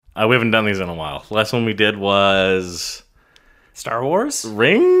We haven't done these in a while. The last one we did was Star Wars?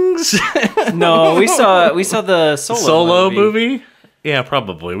 Rings. No, we saw the Solo movie. Yeah,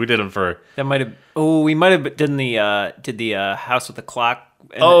 probably. We did them for. That might have. Oh, we might have done the House with the Clock.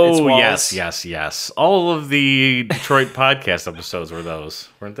 And its Oh walls. yes. All of the Detroit podcast episodes were those,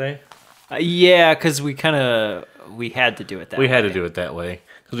 weren't they? Yeah, because we had to do it that way. We had to do it that way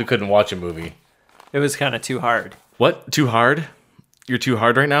because we couldn't watch a movie. It was kind of too hard. What? Too hard? You're too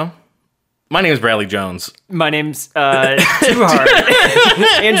hard right now? My name is Bradley Jones. My name's Too Hard.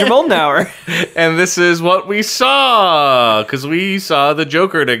 Andrew Moldenauer. And this is what we saw, because we saw the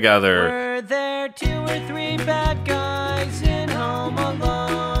Joker together. Were there 2 or 3 bad guys in Home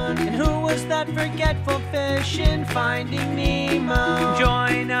Alone? And who was that forgetful fish in Finding Nemo?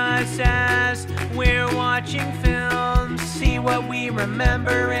 Join us as we're watching films. See what we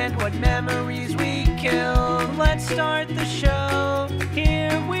remember and what memories we kill. Let's start the show.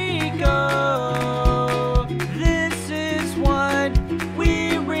 Here we go. This is what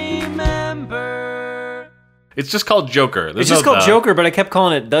we remember. It's just called Joker. It's just called Joker, but I kept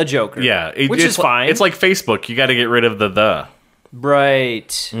calling it The Joker. Yeah. Which is fine. It's like Facebook. You got to get rid of the.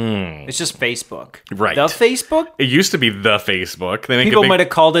 Right. It's just Facebook. Right. The Facebook? It used to be the Facebook. They make People might have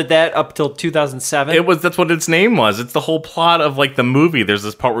called it that up till 2007. That's what its name was. It's the whole plot of like the movie. There's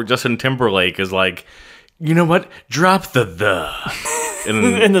this part where Justin Timberlake is like, you know what? Drop the. And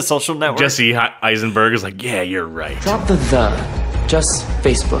in the Social Network. Jesse Eisenberg is like, yeah, you're right. Drop the. Just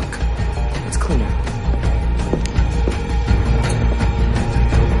Facebook. It's cleaner.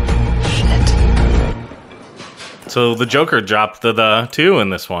 Shit. So the Joker dropped the too in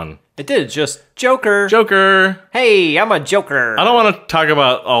this one. It did. Just Joker. Joker. Hey, I'm a Joker. I don't want to talk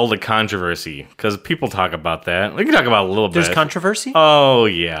about all the controversy because people talk about that. We can talk about it a little There's bit. controversy? Oh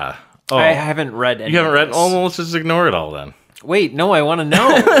yeah. Oh, I haven't read any. you haven't of read? this. Oh, well, let's just ignore it all then. Wait, no, I want to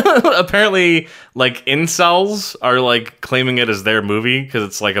know. Apparently, like incels are like claiming it as their movie because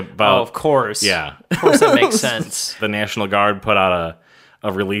it's like about. Oh, of course. Yeah. Of course, that makes sense. The National Guard put out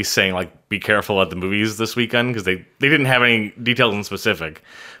a release saying like be careful at the movies this weekend because they didn't have any details in specific,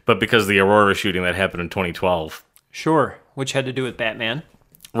 but because the Aurora shooting that happened in 2012. Sure, which had to do with Batman.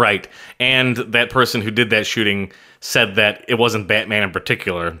 Right. And that person who did that shooting said that it wasn't Batman in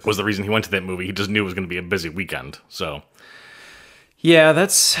particular was the reason he went to that movie. He just knew it was going to be a busy weekend. So, Yeah,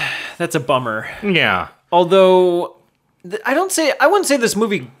 that's a bummer. yeah. Although I wouldn't say this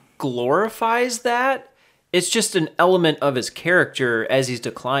movie glorifies that. It's just an element of his character as he's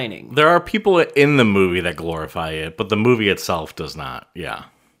declining. There are people in the movie that glorify it, but the movie itself does not. Yeah.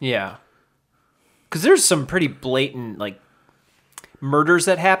 Yeah. Cuz there's some pretty blatant like murders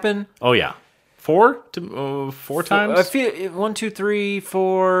that happen. Oh, yeah. Four times? I feel 1, 2, 3,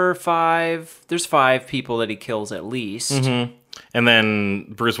 4, 5. There's 5 people that he kills at least. Mm-hmm. And then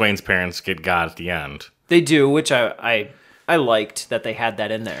Bruce Wayne's parents get got at the end. They do, which I liked that they had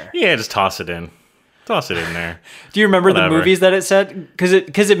that in there. Yeah, just toss it in. Toss it in there. Do you remember Whatever. the movies that it said?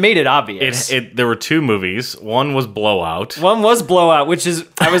 Because it made it obvious. There were 2 movies. One was Blowout. One was Blowout, which is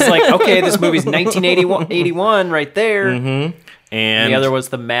I was like, okay, this movie's 1981 right there. Mm-hmm. And the other was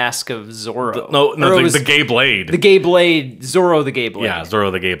The Mask of Zorro. The Gay Blade. The Gay Blade, Zorro the Gay Blade. Yeah, Zorro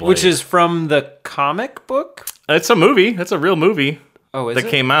the Gay Blade. Which is from the comic book? It's a movie. It's a real movie. Oh, is that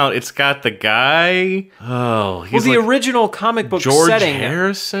it? came out. It's got the guy. Oh, he's Well, the like original comic book George setting.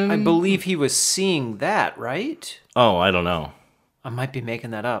 Harrison. I believe he was seeing that, right? Oh, I don't know. I might be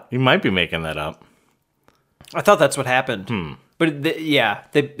making that up. You might be making that up. I thought that's what happened. But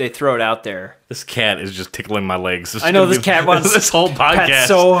they throw it out there. This cat is just tickling my legs. I know this cat wants this whole podcast Pat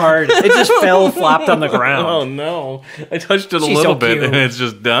so hard. It just flopped on the ground. Oh no! I touched it a She's little so bit cute. and it's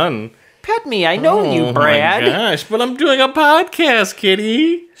just done. Pet me, I know you, Brad. Oh my gosh! But I'm doing a podcast,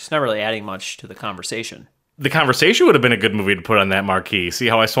 kitty. She's not really adding much to the conversation. The Conversation would have been a good movie to put on that marquee. See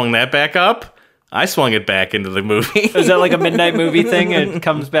how I swung that back up? I swung it back into the movie. Is that like a midnight movie thing? It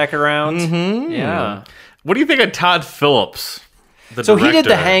comes back around. Mm-hmm. Yeah. What do you think of Todd Phillips? So he did The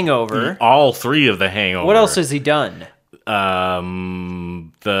director? Hangover. All 3 of The Hangover. What else has he done?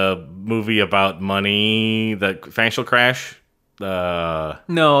 The movie about money, the financial crash.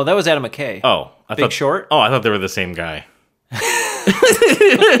 No, that was Adam McKay. Big Short? Oh, I thought they were the same guy.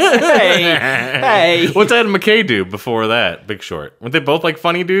 Hey. What's Adam McKay do before that? Big Short. Weren't they both like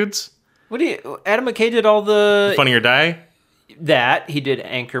funny dudes? Adam McKay did all the Funny or Die? that. He did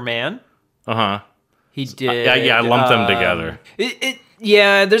Anchorman. Uh-huh. He did. Yeah, I lumped them together.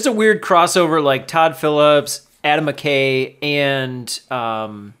 Yeah, there's a weird crossover like Todd Phillips, Adam McKay, and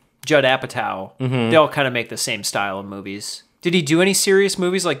Judd Apatow. Mm-hmm. They all kind of make the same style of movies. Did he do any serious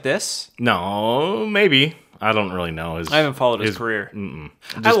movies like this? No, maybe. I don't really know. I haven't followed his career.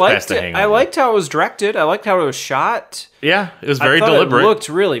 Just I liked past The it. I Hangover. liked how it was directed. I liked how it was shot. Yeah, it was I very thought deliberate. It looked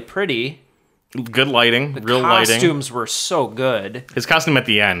really pretty. Good lighting, real lighting. Costumes were so good. His costume at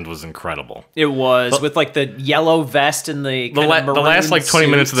the end was incredible. It was with like the yellow vest and the The last like 20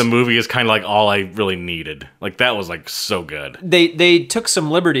 maroon minutes of the suit. movie is kind of like all I really needed. Like that was like so good. They took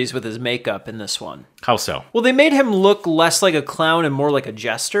some liberties with his makeup in this one. How so? Well, they made him look less like a clown and more like a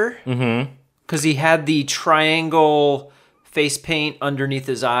jester. Mm-hmm. Because he had the triangle face paint underneath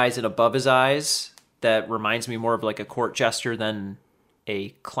his eyes and above his eyes. That reminds me more of like a court jester than a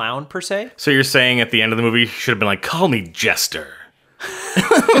clown per se. So you're saying at the end of the movie, he should have been like, "Call me Jester." Be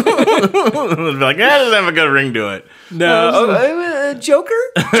like, that doesn't have a good ring to it. No, Joker,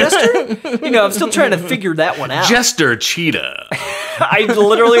 Jester. I'm still trying to figure that one out. Jester Cheetah. I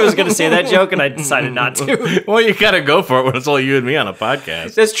literally was going to say that joke, and I decided not to. Well, you gotta go for it when it's all you and me on a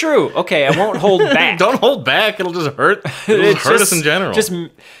podcast. That's true. Okay, I won't hold back. Don't hold back. It'll just hurt. It'll It's just hurt us in general.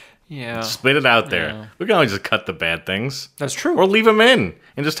 Yeah, Spit it out there. We can always just cut the bad things. that's true. Or leave them in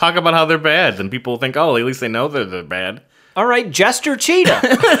and just talk about how they're bad. Then people will think, oh, at least they know that they're bad. All right, Jester Cheetah.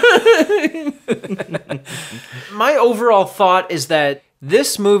 My overall thought is that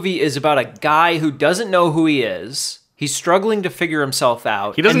this movie is about a guy who doesn't know who he is. He's struggling to figure himself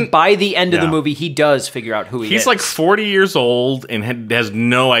out. He doesn't- And by the end of the Yeah. movie, he does figure out who he is. He's like 40 years old and has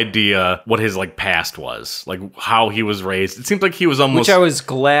no idea what his like past was, like how he was raised. It seems like he was almost. Which I was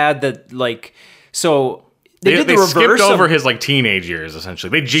glad that, like, so they did the they reverse skipped over of, his like teenage years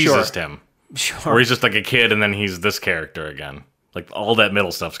essentially. They Jesused him, Sure, where he's just like a kid and then he's this character again. Like all that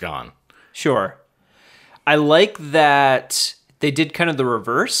middle stuff's gone. sure. I like that they did kind of the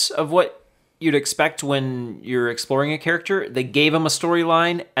reverse of what you'd expect when you're exploring a character. They gave him a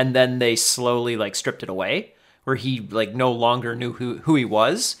storyline and then they slowly like stripped it away, where he like no longer knew who he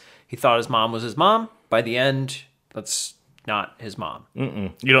was. He thought his mom was his mom. By the end, that's not his mom. You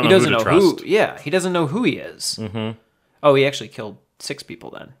don't He know doesn't who to know who. trust. Yeah, he doesn't know who he is. Mm-hmm. Oh, he actually killed 6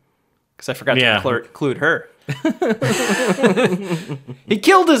 people then, because I forgot Yeah. to include her. He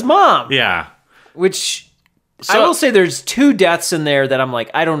killed his mom. Yeah. Which I So- will say there's 2 deaths in there that I'm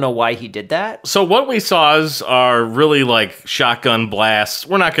like, I don't know why he did that. So what we saw are really like shotgun blasts.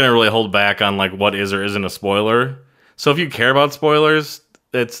 We're not going to really hold back on like what is or isn't a spoiler. So if you care about spoilers,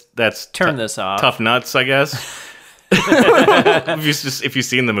 that's Turn this off. tough nuts, I guess. if you've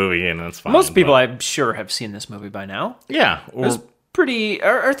seen the movie, and that's fine. Most people, but- I'm sure, have seen this movie by now. yeah, It was pretty.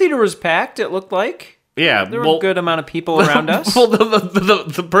 Our theater was packed. It looked like yeah. there were a good amount of people around us. Well,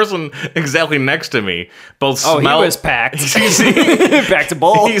 the person exactly next to me both Oh, smelled. he was packed. Back to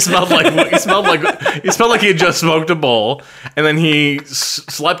bowl. He smelled like he had just smoked a bowl, and then he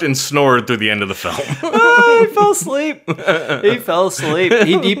slept and snored through the end of the film. Oh, he fell asleep. He fell asleep.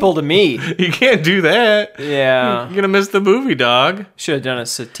 He pulled a me. You can't do that. Yeah. You're gonna miss the movie, dog. Should have done a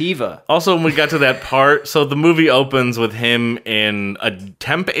sativa. Also, when we got to that part, so the movie opens with him in a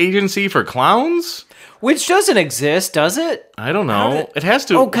temp agency for clowns. Which doesn't exist, does it? I don't know. It has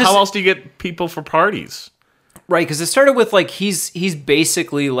to. Oh, 'cause- How else do you get people for parties? Right, because it started with like he's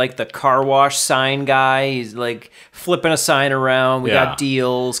basically like the car wash sign guy. He's like flipping a sign around. We Yeah. got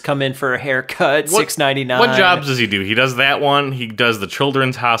deals. Come in for a haircut, $6.99. What jobs does he do? He does that one. He does the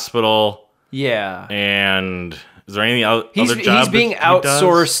children's hospital. Yeah. And is there any other He's job he's being that he does?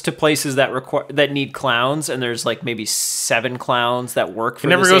 outsourced to places that need clowns, and there's like maybe 7 clowns that work for. He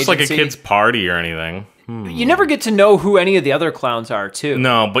never this goes to like a agency. kid's party or anything. You never get to know who any of the other clowns are, too.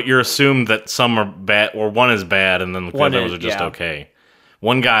 No, but you're assumed that some are bad, or one is bad, and then the One others is- are just yeah. okay.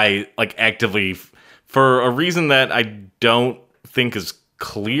 One guy, like, actively, for a reason that I don't think is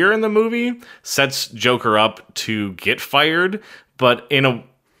clear in the movie, sets Joker up to get fired, but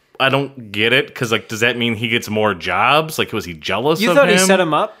I don't get it, because, like, does that mean he gets more jobs? Like, was he jealous You of thought him? he set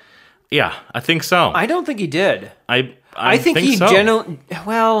him up? Yeah, I think so. I don't think he did. I think he so.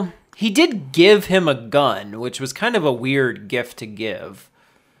 well, he did give him a gun, which was kind of a weird gift to give.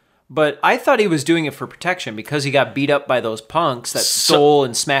 But I thought he was doing it for protection because he got beat up by those punks that stole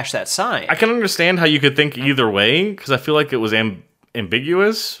and smashed that sign. I can understand how you could think either way, because I feel like it was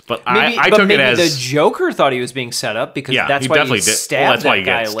ambiguous, but Maybe, I but took it maybe as... the Joker thought he was being set up because Yeah, that's he why definitely he did. stabbed Well, that's why that he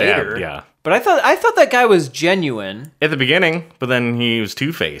guy got stabbed, later. yeah. But I thought that guy was genuine. At the beginning, but then he was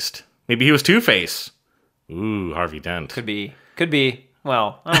two-faced. Maybe he was Two-Face. Ooh, Harvey Dent. Could be.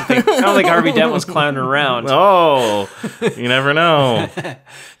 Well, I don't think Harvey Dent was clowning around. Oh, you never know.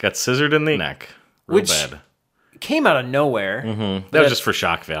 Got scissored in the neck. Real Which- bad. Came out of nowhere. That was just for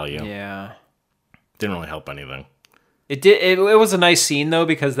shock value. Yeah. Didn't really help anything. It did. It was a nice scene though,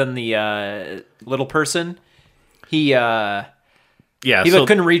 because then the little person, he Yeah, He so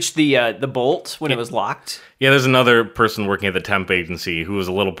couldn't reach the bolt when it was locked. yeah, there's another person working at the temp agency who was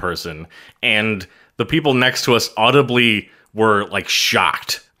a little person, and the people next to us audibly were like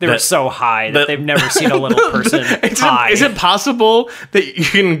shocked. They were so high that they've never seen a little person high. Is it possible that you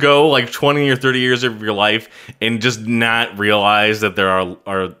can go like 20 or 30 years of your life and just not realize that there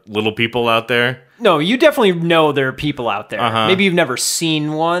are little people out there? No, you definitely know there are people out there. Maybe you've never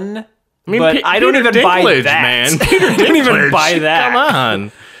seen one. I mean, but I don't Peter even buy Dinklage, that. man. I don't even buy that. Come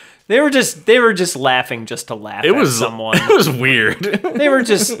on. They were just laughing just to laugh at someone. It was weird.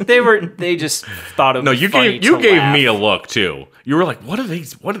 They just thought it was You funny gave laugh. me a look too. You were like, "What are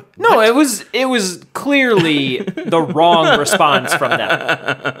these? What?" No, it was clearly the wrong response from them.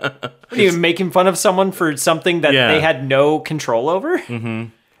 What, are you making fun of someone for something that they had no control over? Mm-hmm.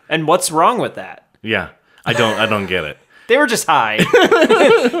 And what's wrong with that? Yeah, I don't get it. They were just high.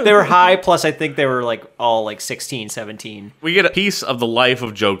 They were high, plus I think they were like all like 16, 17. We get a piece of the life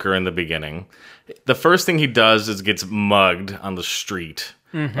of Joker in the beginning. The first thing he does is gets mugged on the street.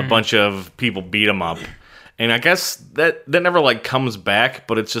 Mm-hmm. A bunch of people beat him up. And I guess that never like comes back,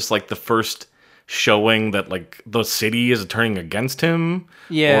 but it's just like the first showing that like the city is turning against him.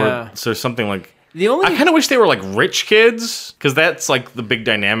 Yeah. Or so something like The only I kind of wish they were like rich kids, because that's like the big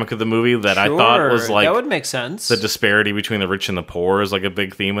dynamic of the movie that I thought was like that would make sense. the disparity between the rich and the poor is like a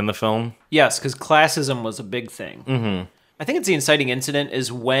big theme in the film. Yes, because classism was a big thing. Mm-hmm. I think it's the inciting incident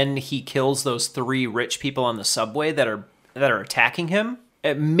is when he kills those 3 rich people on the subway that are attacking him.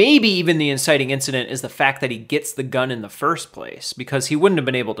 Maybe even the inciting incident is the fact that he gets the gun in the first place, because he wouldn't have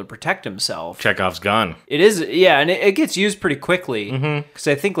been able to protect himself. Chekhov's gun. It is, yeah, and it gets used pretty quickly, because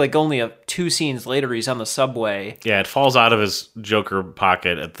I think like only 2 scenes later he's on the subway. Yeah, it falls out of his Joker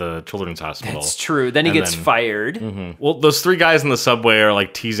pocket at the children's hospital. It's true. Then he gets fired. Well, those 3 guys in the subway are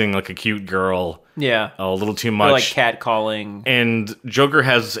like teasing like a cute girl. Yeah. A little too Or much. like catcalling. And Joker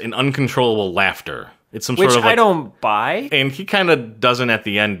has an uncontrollable laughter. It's some Which sort of like, I don't buy. and he kind of doesn't at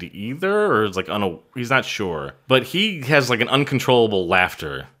the end either, or is like he's not sure. But he has like an uncontrollable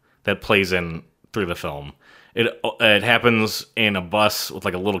laughter that plays in through the film. It happens in a bus with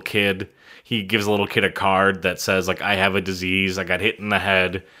like a little kid. He gives a little kid a card that says like, I have a disease, I got hit in the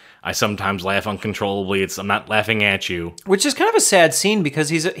head, I sometimes laugh uncontrollably, I'm not laughing at you. Which is kind of a sad scene, because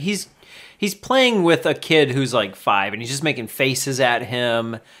he's playing with a kid who's like 5, and he's just making faces at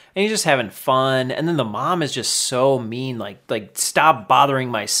him, and he's just having fun. And then the mom is just so mean, like stop bothering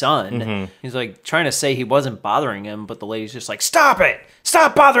my son. Mm-hmm. He's like trying to say he wasn't bothering him, but the lady's just like, stop it,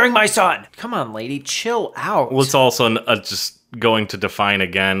 stop bothering my son. Come on, lady, chill out. Well, it's also just going to define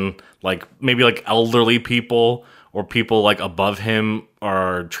again, like maybe like elderly people or people like above him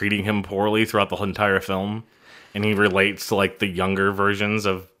are treating him poorly throughout the whole entire film, and he relates to like the younger versions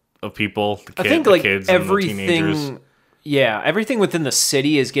of people, I think like kids and the teenagers. everything, yeah, everything within the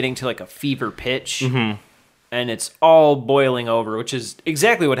city is getting to like a fever pitch, Mm-hmm. and it's all boiling over, which is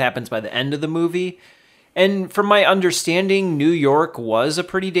exactly what happens by the end of the movie. And from my understanding, New York was a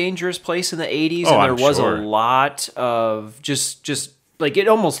pretty dangerous place in the 80s, Oh, and there I'm was sure. a lot of just like, it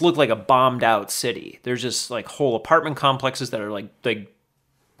almost looked like a bombed out city. There's just like whole apartment complexes that are like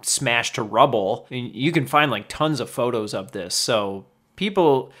smashed to rubble. And you can find like tons of photos of this. So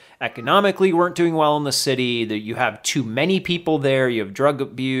people economically weren't doing well in the city. That you have too many people there. You have drug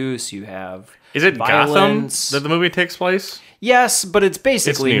abuse. You have Is it violence. Gotham that the movie takes place? Yes, but it's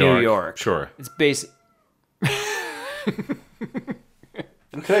basically It's New York. Sure. It's basic.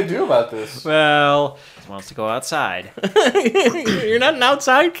 What can I do about this? Well, she wants to go outside. You're not an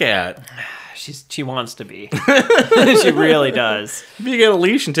outside cat. She wants to be. She really does. If you get a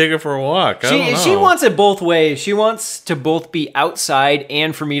leash and take her for a walk, I don't know. She wants it both ways. She wants to both be outside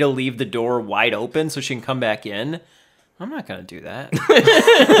and for me to leave the door wide open so she can come back in. I'm not going to do that.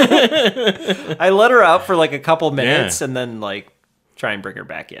 I let her out for like a couple minutes and then like try and bring her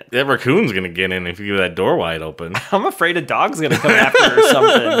back in. That raccoon's gonna get in if you leave that door wide open. I'm afraid a dog's going to come after her or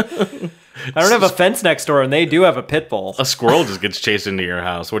something. I don't have a fence next door, and they do have a pit bull. A squirrel just gets chased into your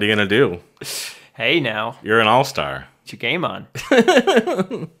house. What are you gonna do? Hey, now, You're an all-star. get your game on.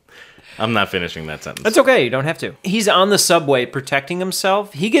 I'm not finishing that sentence. That's okay. You don't have to. He's on the subway protecting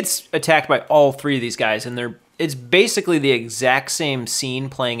himself. He gets attacked by all 3 of these guys, and it's basically the exact same scene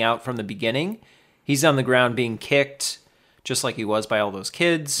playing out from the beginning. He's on the ground being kicked, just like he was by all those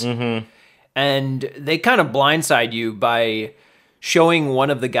kids. Mm-hmm. And they kind of blindside you by showing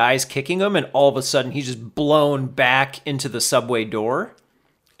one of the guys kicking him, and all of a sudden he's just blown back into the subway door.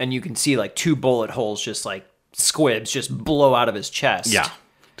 And you can see like 2 bullet holes, just like squibs, just blow out of his chest. Yeah.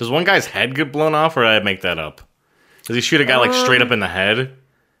 Does one guy's head get blown off, or did I make that up? Does he shoot a guy like straight up in the head?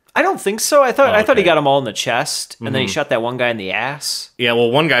 I don't think so. I thought he okay. got them all in the chest, and then he shot that one guy in the ass. Yeah, well,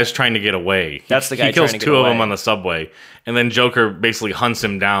 one guy's trying to get away. That's the guy He kills trying to get two of them away. on the subway, and then Joker basically hunts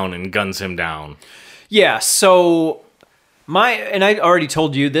him down and guns him down. Yeah, so and I already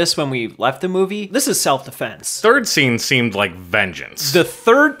told you this when we left the movie. This is self-defense. Third scene seemed like vengeance. The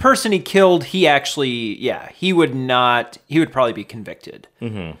third person he killed, he would probably be convicted.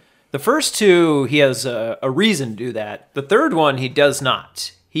 Mm-hmm. The first two, he has a reason to do that. The third one, he does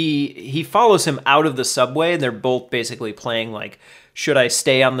not. He follows him out of the subway, and they're both basically playing like, should I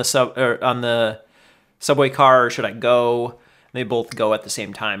stay on the subway car or should I go? And they both go at the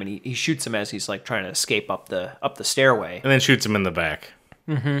same time, and he shoots him as he's like trying to escape up the stairway, and then shoots him in the back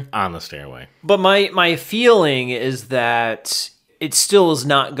on the stairway. But my feeling is that it still is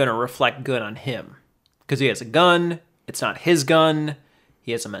not going to reflect good on him because he has a gun. It's not his gun.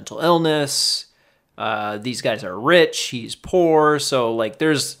 He has a mental illness. These guys are rich. He's poor. So like,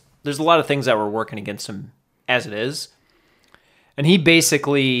 there's a lot of things that were working against him as it is. And he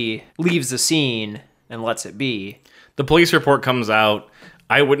basically leaves the scene and lets it be. The police report comes out.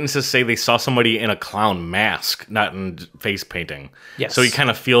 Eyewitnesses say they saw somebody in a clown mask, not in face painting. Yes. So he kind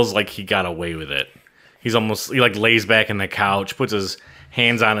of feels like he got away with it. He like lays back in the couch, puts his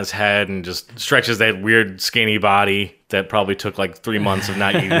hands on his head, and just stretches that weird skinny body that probably took like 3 months of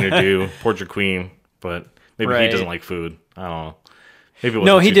not eating to do. Poor Joaquin. But maybe he doesn't like food. I don't know. Maybe it wasn't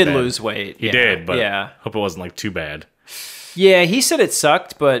No, he too did bad. lose weight. He did, but hope it wasn't like too bad. Yeah, he said it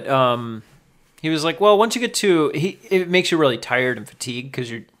sucked, but he was like, well, once you get it makes you really tired and fatigued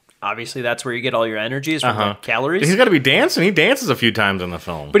because obviously that's where you get all your energy is from the calories. He's got to be dancing. He dances a few times in the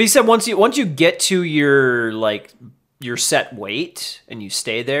film. But he said once you get to your set weight and you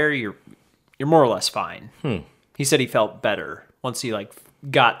stay there, you're more or less fine. He said he felt better once he like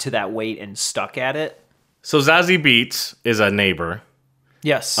got to that weight and stuck at it. So Zazie Beetz is a neighbor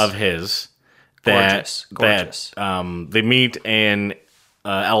Yes. of his. Gorgeous. That they meet in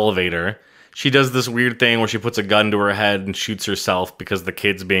an elevator. She does this weird thing where she puts a gun to her head and shoots herself because the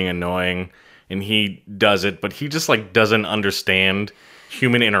kid's being annoying, and he does it, but he just like doesn't understand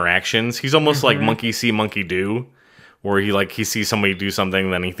human interactions. He's almost like monkey see, monkey do, where he sees somebody do something,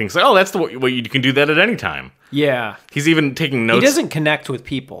 then he thinks like, oh, that's the way you can do that at any time. Yeah. He's even taking notes. He doesn't connect with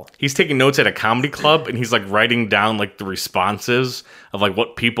people. He's taking notes at a comedy club, and he's like writing down like the responses of like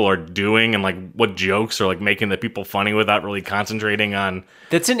what people are doing and like what jokes are like making the people funny without really concentrating on.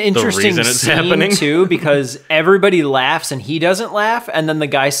 That's an interesting reason it's scene happening. too, because everybody laughs and he doesn't laugh, and then the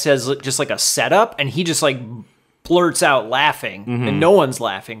guy says just like a setup, and he just like blurts out laughing, and no one's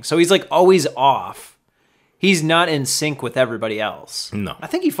laughing. So he's like always off. He's not in sync with everybody else. No. I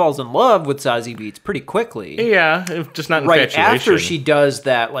think he falls in love with Zazie Beetz pretty quickly. Yeah, just not Right infatuation. after she does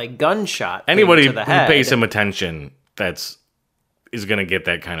that like gunshot thing Anybody to who the head. pays him attention is going to get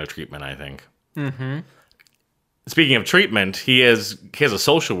that kind of treatment, I think. Mm-hmm. Speaking of treatment, he has a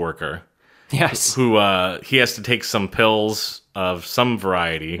social worker Yes. who he has to take some pills of some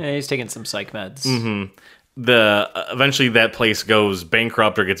variety. Yeah, he's taking some psych meds. Eventually that place goes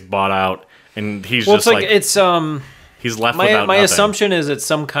bankrupt or gets bought out, and he's Well, just it's he's left my without nothing. assumption is it's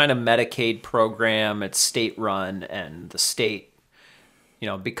some kind of Medicaid program. It's state run, and the state,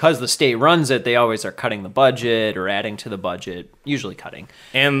 because the state runs it, they always are cutting the budget or adding to the budget, usually cutting,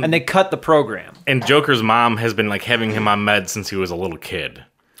 and they cut the program. And Joker's mom has been like having him on meds since he was a little kid,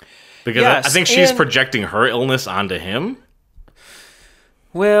 because I Yes, think she's and- projecting her illness onto him.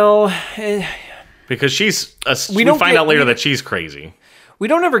 Well, Because we don't find get- out later we- that she's crazy. we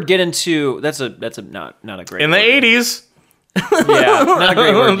don't ever get into that's a not a great In the word. 80s, Yeah, not a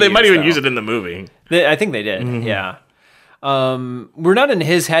great word to they might use, even though. use it in the movie. I think they did. Yeah. We're not in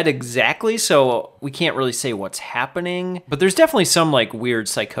his head exactly, so we can't really say what's happening. But there's definitely some like weird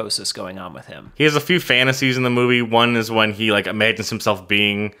psychosis going on with him. He has a few fantasies in the movie. One is when he like imagines himself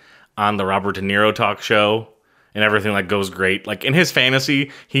being on the Robert De Niro talk show, and everything like goes great. Like in his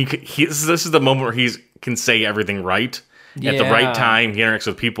fantasy, this is the moment where he can say everything right at the right Yeah. time. He interacts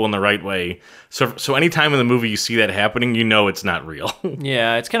with people in the right way. So anytime in the movie you see that happening, you know it's not real.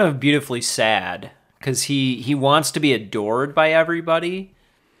 Yeah, it's kind of beautifully sad because he wants to be adored by everybody.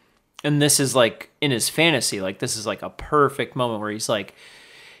 And this is like in his fantasy, like this is like a perfect moment where he's like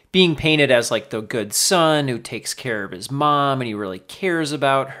being painted as like the good son who takes care of his mom and he really cares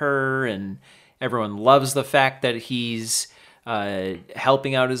about her, and everyone loves the fact that he's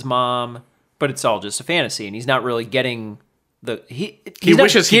helping out his mom, but it's all just a fantasy, and he's not really getting he's not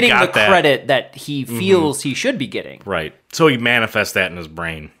wishes he getting got the that. credit that he feels he should be getting. Right. So he manifests that in his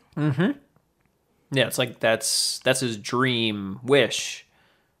brain. Yeah, it's like that's his dream wish,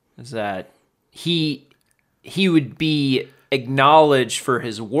 is that he would be acknowledged for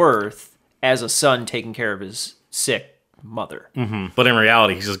his worth as a son taking care of his sick mother. But in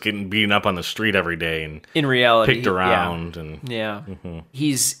reality, he's just getting beaten up on the street every day and In reality, picked around. And Yeah.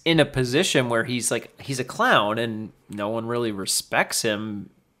 He's in a position where he's a clown and no one really respects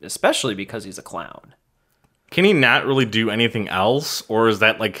him, especially because he's a clown. can he not really do anything else, or is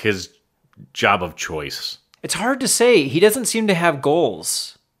that like his job of choice? It's hard to say. He doesn't seem to have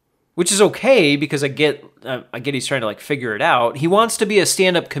goals, which is okay because I get he's trying to like figure it out. He wants to be a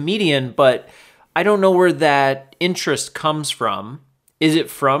stand-up comedian, but I don't know where that interest comes from. Is it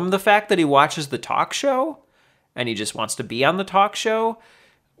from the fact that he watches the talk show and he just wants to be on the talk show?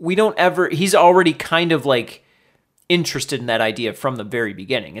 He's already kind of like interested in that idea from the very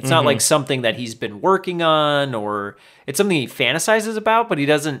beginning. It's not like something that he's been working on, or it's something he fantasizes about, but he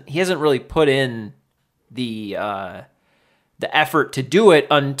hasn't really put in the effort to do it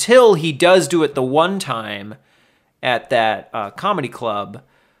until he does do it the one time at that comedy club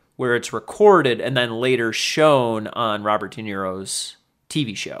where it's recorded and then later shown on Robert De Niro's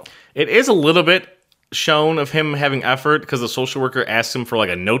TV show. It is a little bit shown of him having effort because the social worker asks him for like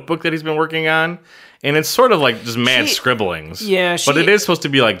a notebook that he's been working on, and it's sort of like just mad scribblings. Yeah, but it is supposed to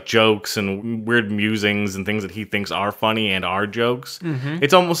be like jokes and weird musings and things that he thinks are funny and are jokes.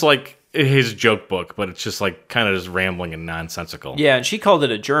 It's almost like his joke book, but it's just like kind of just rambling and nonsensical. Yeah, and she called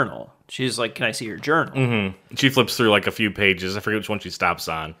it a journal. She's like, "Can I see your journal?" She flips through like a few pages. I forget which one she stops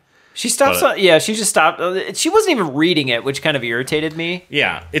on. She stops on, yeah, she just stopped. She wasn't even reading it, which kind of irritated me.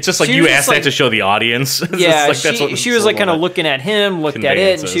 Yeah, it's just like She you was just asked like- that to show the audience. It's Yeah, just like, that's what she was like kind of what looking at him, looked at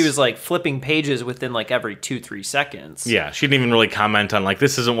it, and she conveyances. was like flipping pages within like every 2-3 seconds. Yeah, she didn't even really comment on like,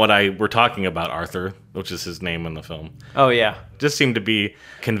 this isn't what we're talking about, Arthur, which is his name in the film. Oh, yeah. Just seemed to be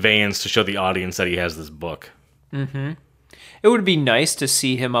conveyance to show the audience that he has this book. It would be nice to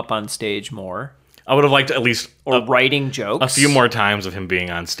see him up on stage more, I would have liked at least or writing jokes. a few more times of him being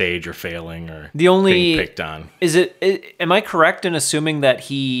on stage or failing or The only- being picked on. Am I correct in assuming that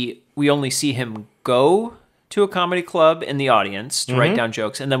we only see him go to a comedy club in the audience to write down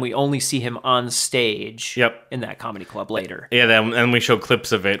jokes, and then we only see him on stage Yep. in that comedy club later? Yeah, then we show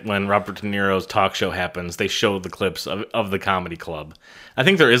clips of it when Robert De Niro's talk show happens. They show the clips of the comedy club. I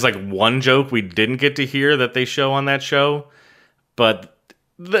think there is like one joke we didn't get to hear that they show on that show, but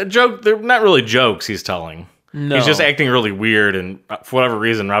the joke, they're not really jokes he's telling. No. He's just acting really weird, and for whatever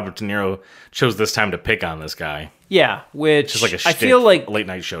reason, Robert De Niro chose this time to pick on this guy. Yeah, which Just like a I shtick, feel like late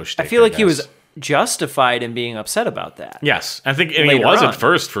night show shtick. I feel like he guess. was justified in being upset about that. Yes, I think and he Later was on. at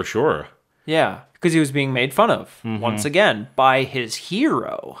first for sure. Yeah, because he was being made fun of once again by his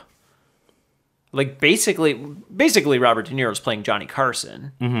hero. Like basically, Robert De Niro's playing Johnny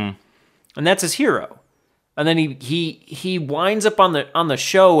Carson, and that's his hero. And then he winds up on the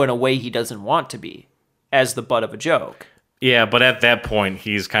show in a way he doesn't want to be, as the butt of a joke. Yeah, but at that point,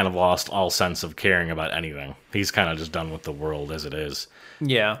 he's kind of lost all sense of caring about anything. He's kind of just done with the world as it is.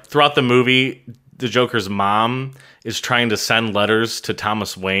 Yeah, Throughout the movie, the Joker's mom is trying to send letters to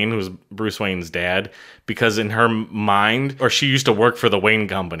Thomas Wayne, who's Bruce Wayne's dad, because in her mind, or she used to work for the Wayne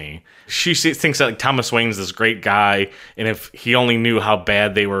Company, she thinks that like, Thomas Wayne's this great guy, and if he only knew how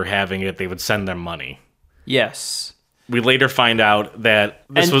bad they were having it, they would send them money. yes. We later find out that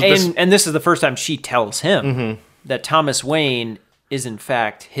this And this is the first time she tells him that Thomas Wayne is in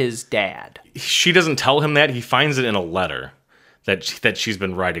fact his dad. she doesn't tell him that. He finds it in a letter that she's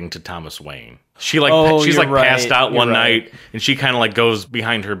been writing to Thomas Wayne. She's you're like right, passed out you're one right. night, and she kind of like goes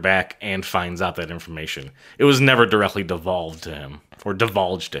behind her back and finds out that information. It was never directly divulged to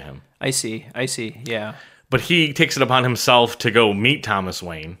him. I see, yeah. But he takes it upon himself to go meet Thomas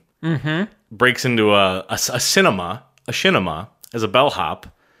Wayne. Breaks into a cinema as a bellhop,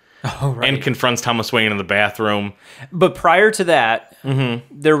 and confronts Thomas Wayne in the bathroom. But prior to that,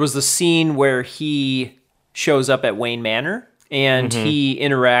 there was the scene where he shows up at Wayne Manor and he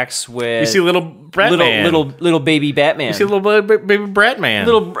interacts with You see little Brat Man. little baby Batman. You see little baby Brat Man.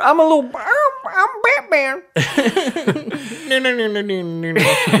 I'm Batman,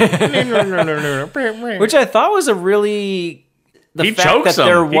 which I thought was a really he fact chokes that him.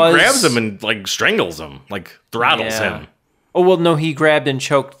 there was He grabs him and like strangles him, like throttles Yeah. him. Oh well, no, he grabbed and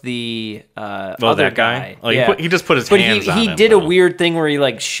choked the other that guy? Oh, yeah. he just put his but hands on he him, did though. a weird thing where he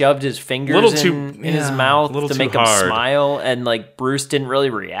like shoved his fingers Little too- in his yeah, mouth little to too make him hard. smile, and like Bruce didn't really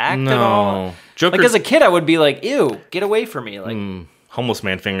react at all. No. Joker, Like as a kid, I would be like, "Ew, get away from me!" Like, homeless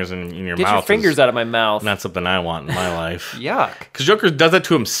man fingers in your get mouth. your fingers is out of my mouth. Not something I want in my life. Yuck. Because Joker does that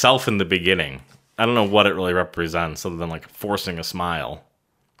to himself in the beginning. I don't know what it really represents, other than like forcing a smile.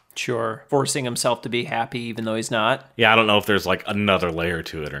 Sure, forcing himself to be happy even though he's not. Yeah, I don't know if there's like another layer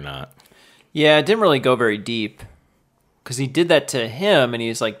to it or not. Yeah, it didn't really go very deep. because he did that to him, and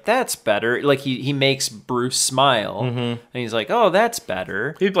he's like, "That's better." Like he makes Bruce smile, and he's like, "Oh, that's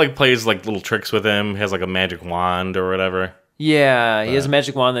better." He like plays like little tricks with him. He has like a magic wand or whatever. Yeah, he has a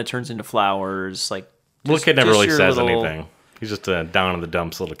magic wand that turns into flowers. Like Little kid never just really your says little- anything. He's just a down in the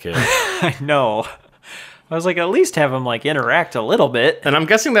dumps little kid. I know. I was like, at least have him like interact a little bit. And I'm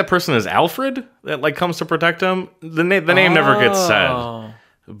guessing that person is Alfred that like comes to protect him. The name never gets said.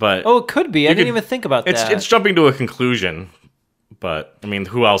 But Oh, it could be. I didn't could- even think about that. it's jumping to a conclusion. But I mean,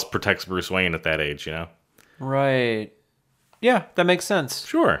 who else protects Bruce Wayne at that age, you know? Right. Yeah, that makes sense.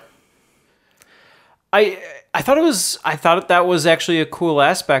 Sure. I thought that was actually a cool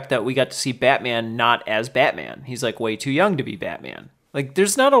aspect that we got to see Batman not as Batman. He's like way too young to be Batman. Like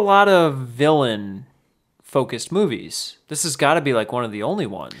there's not a lot of villain focused movies. This has got to be like one of the only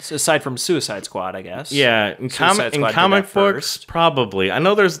ones aside from Suicide Squad, I guess. Yeah, in Suicide Squad did comic that books, first. probably. I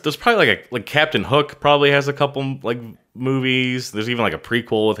know there's probably like Captain Hook probably has a couple like movies. There's even like a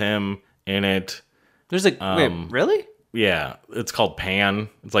prequel with him in it. There's like wait, really? Yeah, it's called Pan.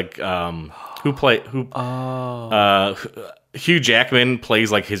 It's like Hugh Jackman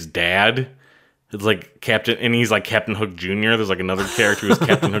plays like his dad. It's like Captain, and he's like Captain Hook Jr. There's like another character who's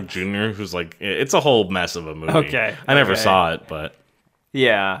Captain Hook Jr. who's like, it's a whole mess of a movie. Okay, I never okay. saw it, but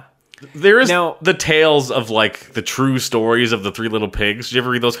Yeah. there is Now- the tales of like the true stories of the Three Little Pigs. Did you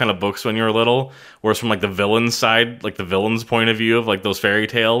ever read those kind of books when you were little, where it's from like the villain's side, like the villain's point of view of like those fairy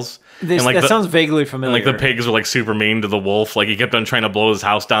tales? That sounds vaguely familiar. Like the pigs were like super mean to the wolf. Like he kept on trying to blow his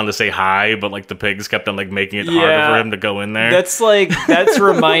house down to say hi, but like the pigs kept on like making it harder Yeah. for him to go in there. That's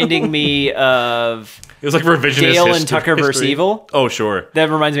reminding me of It was like revisionist Gale and Tucker vs. history. Evil. Oh, sure.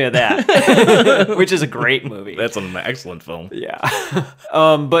 That reminds me of that, which is a great movie. That's an excellent film. Yeah.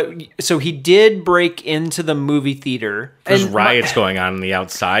 But so he did break into the movie theater. There's And riots going on the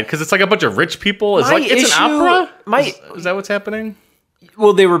outside because it's like a bunch of rich people. It's my like it's an issue- opera. my- Is that what's happening?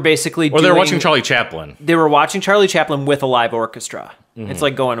 Well, they were basically Or they're watching Charlie Chaplin. They were watching Charlie Chaplin with a live orchestra. Mm-hmm. It's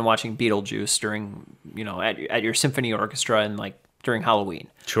like going and watching Beetlejuice during, at your symphony orchestra and like during Halloween.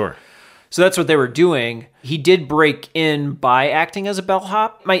 Sure. So that's what they were doing. He did break in by acting as a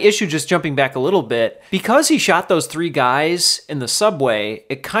bellhop. My issue, just jumping back a little bit, because he shot those three guys in the subway,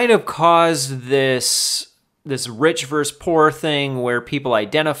 it kind of caused this rich versus poor thing where people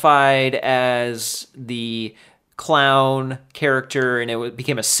identified as the clown character, and it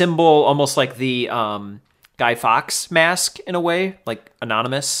became a symbol, almost like the Guy Fawkes mask in a way, like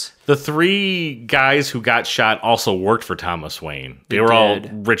anonymous. The three guys who got shot also worked for Thomas Wayne. They were all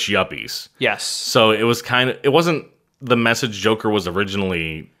did. rich yuppies. Yes. So it wasn't the message Joker was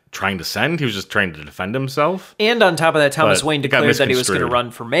originally trying to send. He was just trying to defend himself. And on top of that, Thomas But Wayne it got declared that he was going to misconstrued. run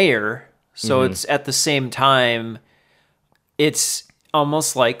for mayor. So it's at the same time, it's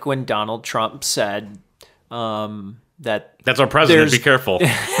almost like when Donald Trump said that, That's our president. There's- Be careful.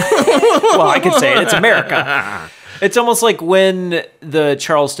 well, I can say it, it's America. It's almost like when the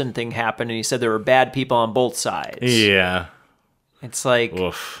Charleston thing happened and he said there were bad people on both sides. Yeah. It's like,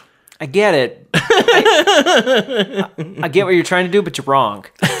 Oof. I get it. I get what you're trying to do, but you're wrong.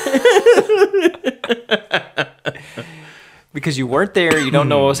 Because you weren't there, you don't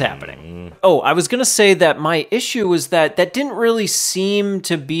know what was happening. Oh, I was going to say that my issue was that didn't really seem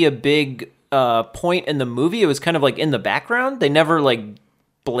to be a big point in the movie. It was kind of like in the background. They never like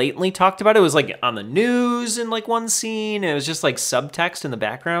blatantly talked about it. It was like on the news in like one scene. It was just like subtext in the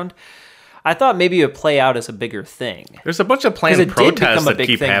background. I thought maybe it would play out as a bigger thing. There's a bunch of 'Cause planned it did protests become a that big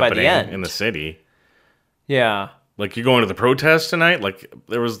keep thing by the happening end. in the city. Yeah. Like you're going to the protest tonight. Like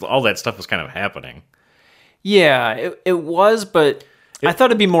there was all that stuff was kind of happening. Yeah, it was, but I thought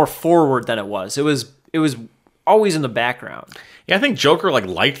it'd be more forward than it was. It was always in the background. Yeah, I think Joker like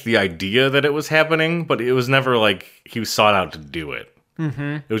liked the idea that it was happening, but it was never like he sought out to do it.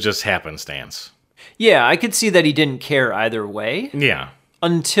 Mm-hmm. It was just happenstance. Yeah, I could see that he didn't care either way Yeah.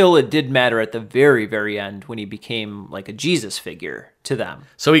 until it did matter at the very, very end when he became like a Jesus figure to them.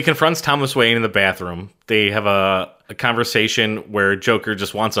 So he confronts Thomas Wayne in the bathroom. They have a conversation where Joker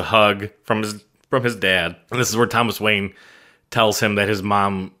just wants a hug from his dad. And this is where Thomas Wayne tells him that his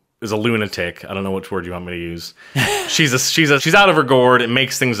mom is a lunatic. I don't know which word you want me to use. She's out of her gourd and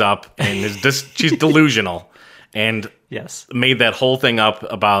makes things up and she's delusional. And Yes. made that whole thing up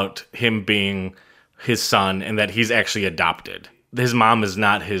about him being his son and that he's actually adopted. His mom is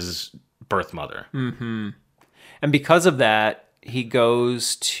not his birth mother. And because of that, he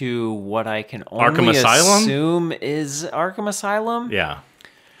goes to what I can only Arkham Asylum? assume is Arkham Asylum. Yeah.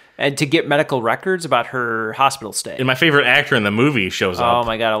 and to get medical records about her hospital stay. And my favorite actor in the movie shows up. Oh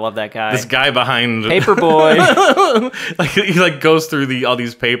my god, I love that guy. This guy behind Paperboy. like he like goes through all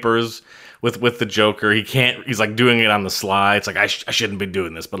these papers with the Joker. He's like doing it on the sly. It's like I shouldn't be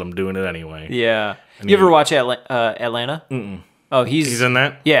doing this, but I'm doing it anyway. Yeah. You ever watch Atlanta? Mm-mm. Oh, he's in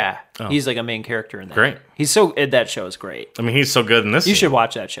that? Yeah. Oh. He's like a main character in that. Great. That show is great. I mean, he's so good in this. You should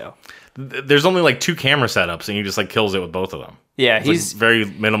watch that show. There's only like 2 camera setups, and he just like kills it with both of them. Yeah, he's like very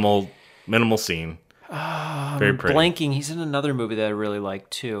minimal scene. Very pretty. Blanking. He's in another movie that I really like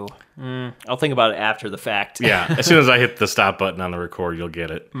too. I'll think about it after the fact. Yeah, as soon as I hit the stop button on the record, you'll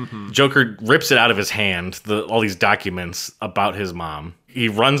get it. Mm-hmm. Joker rips it out of his hand, all these documents about his mom. He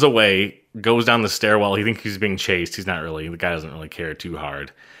runs away, goes down the stairwell. He thinks he's being chased. He's not really. The guy doesn't really care too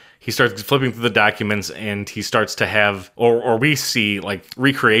hard. He starts flipping through the documents, and he starts to have, or we see, like,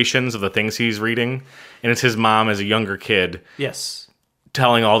 recreations of the things he's reading. And it's his mom as a younger kid. Yes.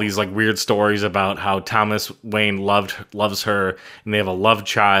 Telling all these, like, weird stories about how Thomas Wayne loves her, and they have a love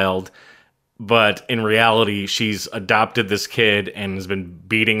child. But in reality, she's adopted this kid and has been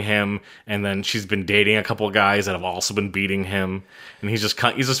beating him. And then she's been dating a couple of guys that have also been beating him. And he's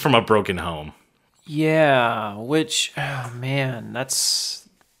just from a broken home. Yeah, which, oh man, that's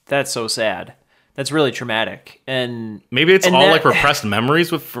so sad. That's really traumatic. And maybe it's all like repressed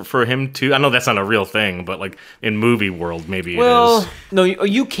memories for him too. I know that's not a real thing, but like in movie world, maybe it is. No,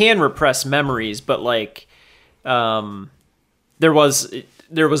 you can repress memories, but like, there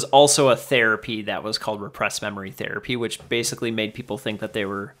was also a therapy that was called repressed memory therapy, which basically made people think that they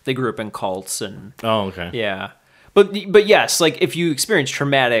grew up in cults and. Oh, okay. Yeah, but yes, like if you experience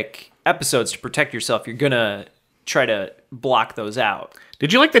traumatic episodes to protect yourself, you're gonna try to block those out.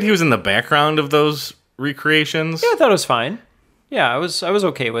 Did you like that he was in the background of those recreations? Yeah, I thought it was fine. Yeah, I was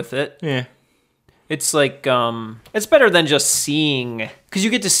okay with it. Yeah. It's like, it's better than just seeing, because you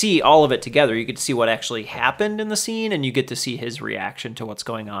get to see all of it together. You get to see what actually happened in the scene, and you get to see his reaction to what's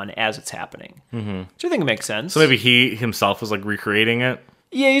going on as it's happening. Mm-hmm. Which I think makes sense. So maybe he himself was like recreating it?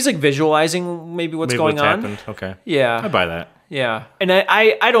 Yeah, he's like visualizing what's going on. Happened. Okay. Yeah. I buy that. Yeah. And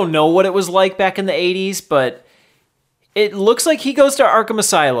I don't know what it was like back in the 80s, but it looks like he goes to Arkham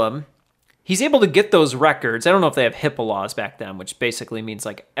Asylum. He's able to get those records. I don't know if they have HIPAA laws back then, which basically means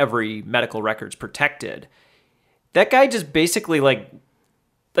like every medical record's protected. That guy just basically like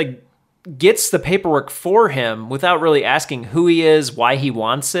gets the paperwork for him without really asking who he is, why he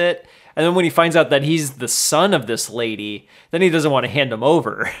wants it. And then when he finds out that he's the son of this lady, then he doesn't want to hand him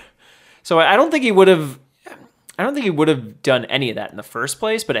over. So I don't think he would have done any of that in the first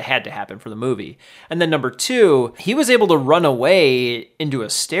place, but it had to happen for the movie. And then number 2, he was able to run away into a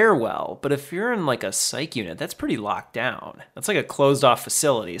stairwell. But if you're in like a psych unit, that's pretty locked down. That's like a closed off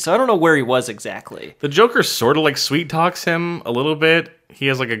facility. So I don't know where he was exactly. The Joker sort of like sweet talks him a little bit. He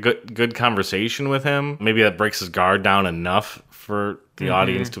has like a good conversation with him. Maybe that breaks his guard down enough for the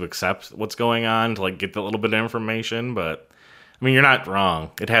audience to accept what's going on, to like get the little bit of information. But I mean, you're not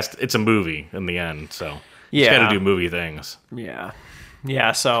wrong. It's a movie in the end, so you just got to do movie things. Yeah.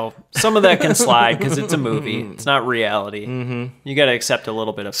 Yeah, so some of that can slide because it's a movie. It's not reality. Mm-hmm. You got to accept a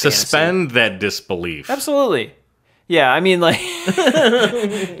little bit of Suspend fantasy. that disbelief. Absolutely. Yeah, I mean, like,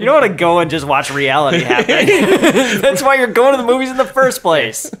 you don't want to go and just watch reality happen. That's why you're going to the movies in the first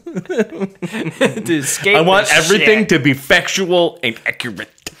place. To escape I want everything to be factual and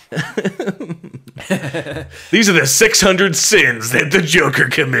accurate. These are the 600 sins that the Joker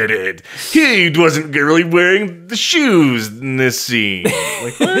committed. He wasn't really wearing the shoes in this scene.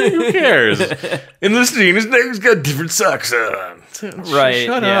 Like, well, who cares? In this scene, his nigga's got different socks on. Right.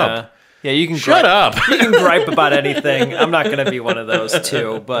 Shut up. Yeah, you can shut up. You can gripe about anything. I'm not going to be one of those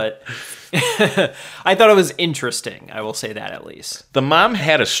too, but I thought it was interesting. I will say that at least. The mom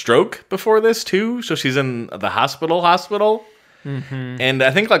had a stroke before this too, so she's in the hospital. Mm-hmm. And I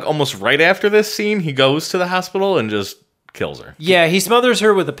think like almost right after this scene, he goes to the hospital and just kills her. Yeah, he smothers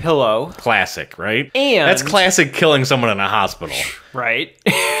her with a pillow. Classic, right? And that's classic killing someone in a hospital. Right.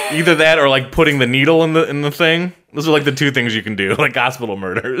 Either that or like putting the needle in the thing. Those are like the 2 things you can do, like hospital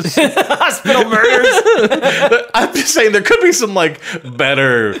murders. Hospital murders? I'm just saying there could be some like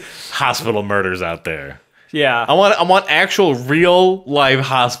better hospital murders out there. Yeah. I want actual real live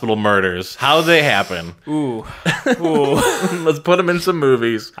hospital murders. How they happen. Ooh. Let's put them in some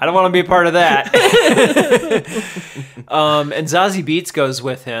movies. I don't want to be a part of that. And Zazie Beetz goes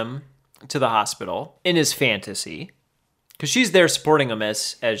with him to the hospital in his fantasy. Because she's there supporting him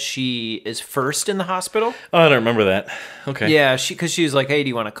as she is first in the hospital. Oh, I don't remember that. Okay. Yeah, because she's like, hey, do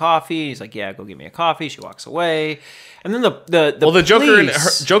you want a coffee? He's like, yeah, go get me a coffee. She walks away. And then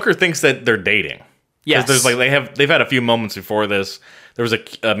the Joker thinks that they're dating. Yes. There's like they've had a few moments before this. There was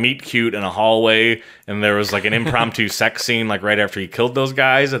a meet cute in a hallway, and there was like an impromptu sex scene like right after he killed those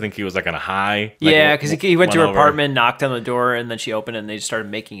guys. I think he was like on a high. Like, Yeah, because he went to her over. apartment, knocked on the door, and then she opened it, and they just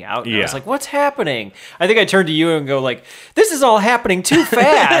started making out. And I was Yeah. like, "What's happening?" I think I turned to you and go like, "This is all happening too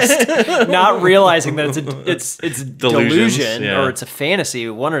fast," not realizing that it's Delusions, delusion yeah. or it's a fantasy,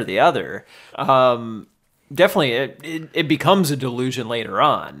 one or the other. Definitely, it becomes a delusion later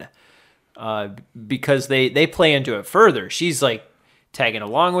on because they play into it further. She's like tagging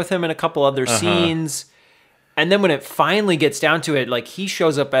along with him in a couple other scenes. And then when it finally gets down to it, like he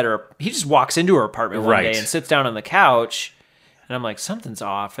shows up at her, he just walks into her apartment one Right. day and sits down on the couch. And I'm like, something's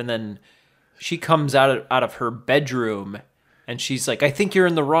off. And then she comes out of her bedroom and she's like, I think you're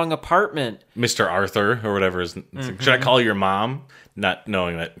in the wrong apartment. Mr. Arthur or whatever. Should I call your mom? Not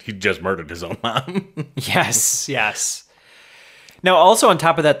knowing that he just murdered his own mom. Yes, yes. Now, also on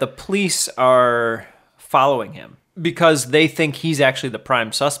top of that, the police are following him because they think he's actually the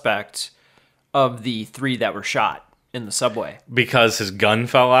prime suspect of the 3 that were shot in the subway. Because his gun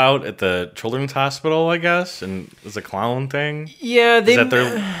fell out at the children's hospital, I guess, and it was a clown thing. Yeah, they Is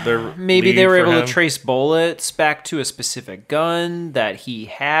that their maybe lead they were for able him? to trace bullets back to a specific gun that he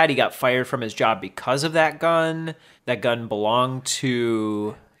had. He got fired from his job because of that gun. That gun belonged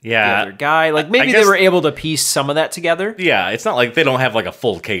to the other guy. Like maybe they guess- were able to piece some of that together. Yeah, it's not like they don't have like a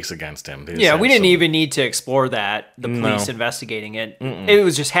full case against him. They just Yeah, have we didn't some- even need to explore that. The No. police investigating it. It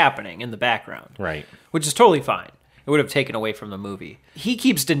was just happening in the background. Right. Which is totally fine. It would have taken away from the movie. He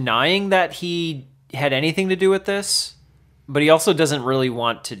keeps denying that he had anything to do with this, but he also doesn't really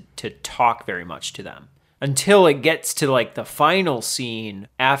want to talk very much to them until it gets to like the final scene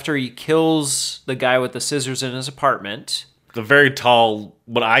after he kills the guy with the scissors in his apartment. The very tall,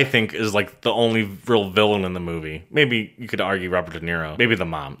 what I think is like the only real villain in the movie. Maybe you could argue Robert De Niro. Maybe the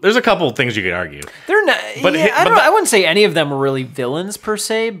mom. There's a couple of things you could argue. They're not. But Yeah, he- I but don't. the- I wouldn't say any of them were really villains per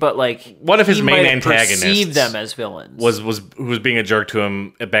se, but like One of his he main might have antagonists perceived them as villains. was who was being a jerk to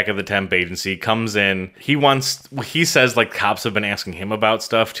him back at the temp agency, comes in. He says like cops have been asking him about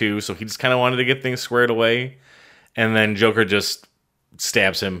stuff too, so he just kind of wanted to get things squared away. And then Joker just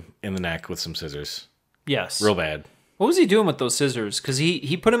stabs him in the neck with some scissors. Yes. Real bad. What was he doing with those scissors? Because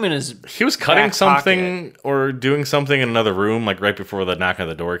he put them in his. He was cutting back something or doing something in another room, like right before the knock on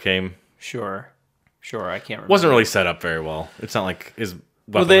the door came. Sure. I can't remember. Wasn't really set up very well. It's not like his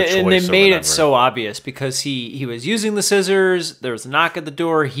Well, weapon of choice and they or made it whatever. so obvious because he was using the scissors. There was a knock at the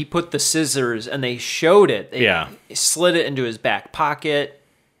door. He put the scissors, and they showed it. They Yeah. slid it into his back pocket,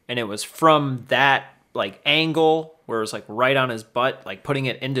 and it was from that like angle where it was like right on his butt, like putting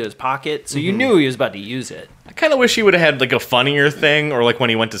it into his pocket. So you knew he was about to use it. I kind of wish he would have had like a funnier thing, or like when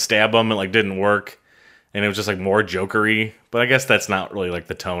he went to stab him, it like didn't work, and it was just like more jokery. But I guess that's not really like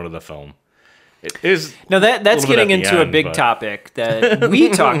the tone of the film. It is. Now that's little bit getting at the into a end, big but- topic that we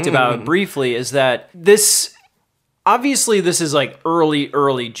talked about briefly is that this obviously this is like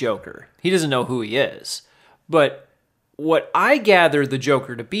early Joker. He doesn't know who he is. But what I gather the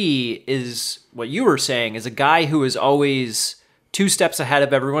Joker to be is what you were saying is a guy who is always 2 steps ahead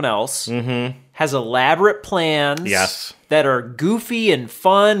of everyone else, has elaborate plans Yes. that are goofy and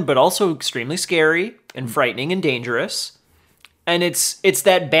fun, but also extremely scary and frightening and dangerous. And it's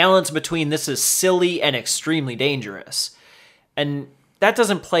that balance between this is silly and extremely dangerous. And that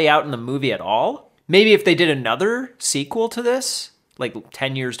doesn't play out in the movie at all. Maybe if they did another sequel to this, like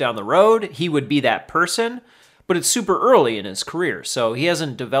 10 years down the road, he would be that person. But it's super early in his career, so he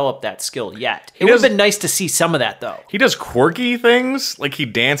hasn't developed that skill yet. It would have does- been nice to see some of that, though. He does quirky things, like he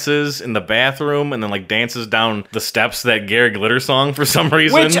dances in the bathroom and then like dances down the steps to that Gary Glitter song for some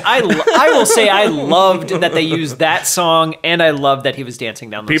reason. Which I will say I loved that they used that song, and I loved that he was dancing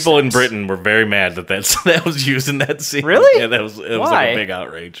down those People in steps. Britain were very mad that that was used in that scene. Really? Yeah, it was Why? like a big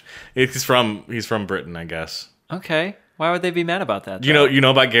outrage. He's from Britain, I guess. Okay, why would they be mad about that? You though?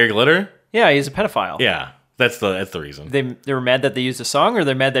 know about Gary Glitter? Yeah, he's a pedophile. Yeah, that's the reason. They were mad that they used a song, or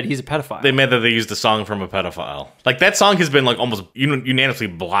they're mad that he's a pedophile. They meant that they used a song from a pedophile. Like that song has been like almost unanimously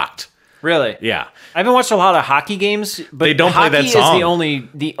blocked. Really? Yeah. I haven't watched a lot of hockey games, but They don't play hockey that is song.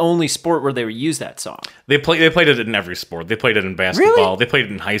 the only sport where they would use that song. They played it in every sport. They played it in basketball. They played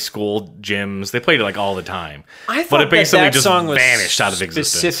it in high school gyms. They played it like all the time. I thought but it basically that just song was vanished out of existence.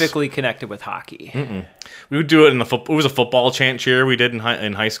 specifically connected with hockey. We would do it in it was a football chant cheer we did in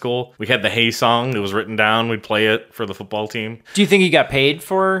high school. We had the Hey song. It was written down. We'd play it for the football team. Do you think he got paid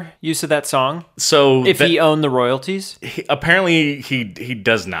for use of that song? So If he owned the royalties? apparently he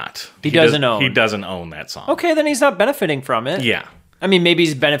does not. He doesn't own. He doesn't own that song. Okay, then he's not benefiting from it. Yeah. I mean, maybe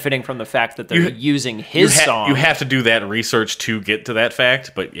he's benefiting from the fact that they're using his song. You have to do that research to get to that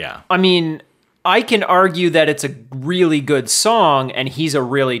fact, but yeah. I mean, I can argue that it's a really good song and he's a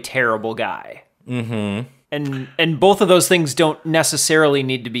really terrible guy. Mm-hmm. And both of those things don't necessarily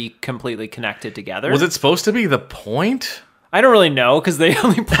need to be completely connected together. Was it supposed to be the point? I don't really know because they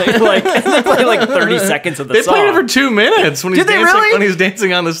only played like 30 seconds of the They song. played it for 2 minutes when he's Did they dancing. really? When he's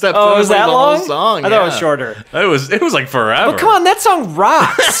dancing on the steps. Oh, They was played that the long? Whole song. I thought it was shorter. It was like forever. But come on, that song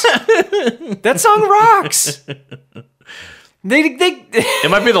rocks. That song rocks. It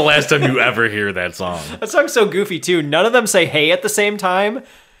might be the last time you ever hear that song. That song's so goofy too. None of them say "hey" at the same time.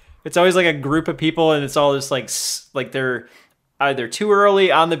 It's always like a group of people, and it's all just like they're either too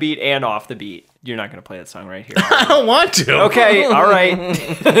early on the beat and off the beat. You're not gonna play that song right here. I don't want to. Okay, all right.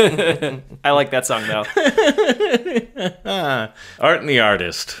 I like that song though. Art and the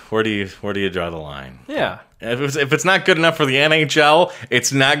artist. Where do you draw the line? Yeah. If it's not good enough for the NHL,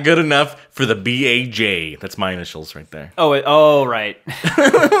 it's not good enough for the BAJ. That's my initials right there. Oh, right.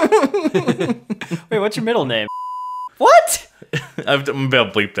 Wait, what's your middle name? What? I'm gonna be able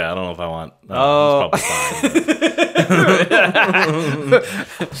to bleep that. I don't know if I want. Oh. It's probably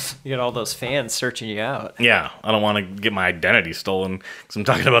fine. You got all those fans searching you out. Yeah, I don't want to get my identity stolen because I'm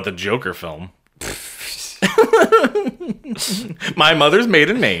talking about the Joker film. My mother's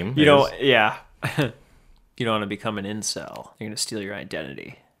maiden name. You don't, yeah. You don't want to become an incel. You're going to steal your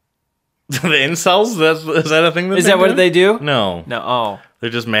identity. The incels? Is that a thing? Is that what they do? No. No. Oh. They're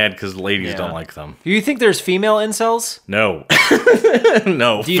just mad because ladies Yeah. don't like them. Do you think there's female incels? No.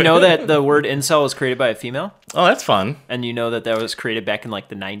 No. Do you know that the word incel was created by a female? Oh, that's fun. And you know that was created back in like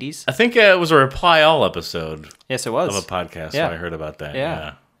the 90s? I think it was a Reply All episode Yes, it was. of a podcast. Yeah. So I heard about that.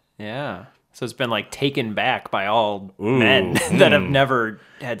 Yeah. Yeah. So it's been like taken back by all men that have never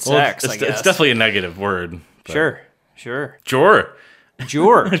had Well, sex, it's, I guess. it's definitely a negative word. but- Sure. Sure. Sure.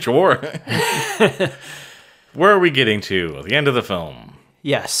 Sure. Where are we getting to? The end of the film.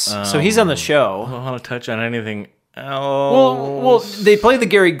 Yes. So he's on the show. I don't want to touch on anything else. Well, they play the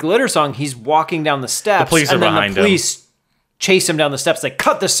Gary Glitter song. He's walking down the steps. The police are and then behind the police chase him down the steps. They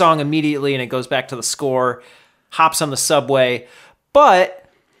cut the song immediately, and it goes back to the score. Hops on the subway. But,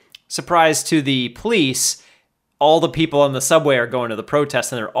 surprise to the police, all the people on the subway are going to the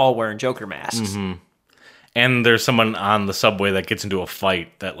protest, and they're all wearing Joker masks. Mm-hmm. And there's someone on the subway that gets into a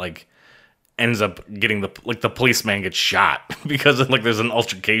fight that like ends up getting the policeman gets shot because of, like there's an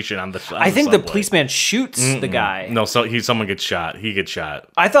altercation on the. I think the the policeman shoots the guy. No, so someone gets shot. He gets shot.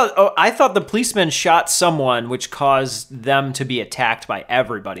 I thought the policeman shot someone, which caused them to be attacked by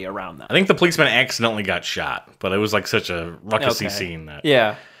everybody around them. I think the policeman accidentally got shot, but it was like such a ruckusy Okay. scene that.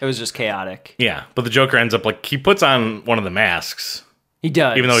 Yeah, it was just chaotic. Yeah, but the Joker ends up like he puts on one of the masks, He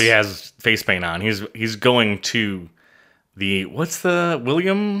does, even though he has face paint on. He's going to the what's the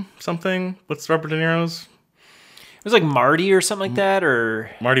William something? What's Robert De Niro's? It was like Marty or something like that,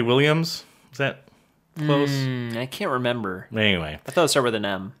 or Marty Williams? Is that close? I can't remember. Anyway, I thought it started with an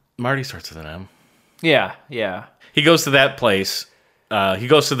M. Marty starts with an M. Yeah, yeah. He goes to that place. He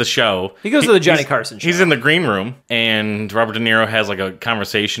goes to the show. He goes to the Johnny Carson show. He's in the green room, and Robert De Niro has like a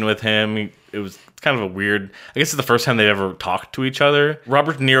conversation with him. It was kind of a weird. I guess it's the first time they've ever talked to each other.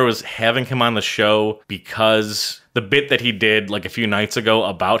 Robert De Niro was having him on the show because the bit that he did like a few nights ago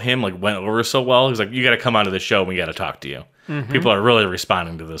about him like went over so well. He's like, "You got to come onto the show. and We got to talk to you. People are really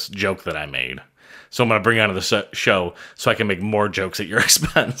responding to this joke that I made." So I'm going to bring you onto the show so I can make more jokes at your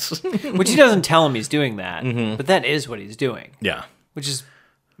expense. Which he doesn't tell him he's doing that, but that is what he's doing, Yeah. which is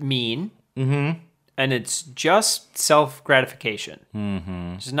mean. Mm-hmm. And it's just self-gratification,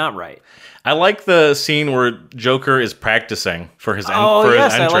 which is not right. I like the scene where Joker is practicing for his, Oh, for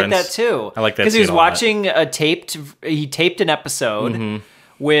yes, his I entrance. like that too. I like that because he scene was a lot. watching he taped an episode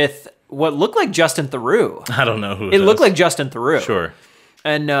with what looked like Justin Theroux. I don't know who It looked like Justin Theroux. Sure.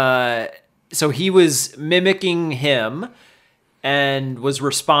 And so he was mimicking him and was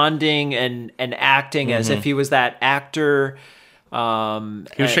responding and acting as if he was that actor. He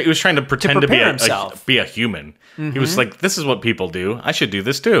was trying to pretend to be prepare a himself. be a human. He was like, "This is what people do. I should do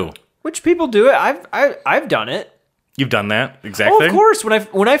this too." Which people do it. I've done it. You've done that Oh, exactly. of course.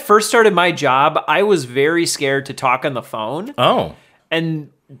 When I first started my job, I was very scared to talk on the phone, Oh, and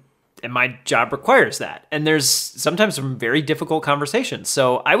my job requires that. And there's sometimes some very difficult conversations.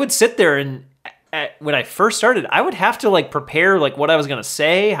 So I would sit there and when I first started, I would have to like prepare like what I was going to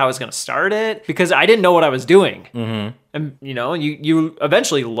say, how I was going to start it, because I didn't know what I was doing. Mm-hmm. And you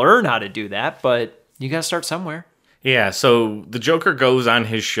eventually learn how to do that, but you got to start somewhere. yeah. So the Joker goes on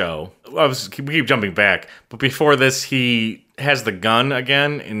his show. We keep jumping back, but before this, he has the gun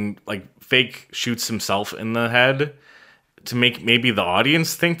again and like fake shoots himself in the head to make maybe the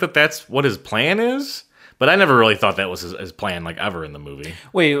audience think that that's what his plan is. But I never really thought that was his plan, like, ever in the movie.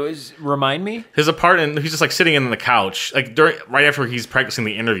 Wait, remind me? His apartment, he's just, like, sitting in the couch, like, right after he's practicing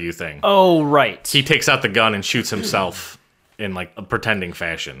the interview thing. Oh, right. He takes out the gun and shoots himself in, like, a pretending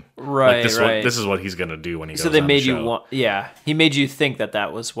fashion. Right, like, this is what he's going to do when he goes So they on made the you show. want... Yeah, he made you think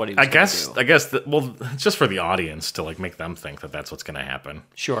that was what he was I guess, well, it's just for the audience to, like, make them think that that's what's going to happen.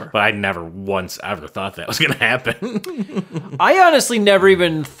 Sure. But I never once ever thought that was going to happen. I honestly never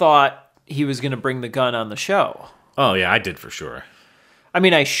even thought he was going to bring the gun on the show. Oh, yeah, I did for sure. I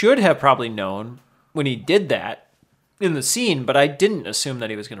mean, I should have probably known when he did that in the scene, but I didn't assume that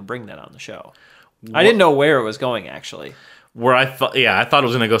he was going to bring that on the show. I didn't know where it was going, actually. Where I thought it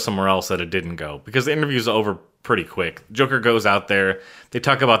was going to go somewhere else that it didn't go. Because the interview's over pretty quick. Joker goes out there. They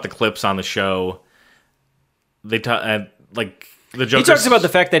talk about the clips on the show. They talk, like, the Joker. He talks about the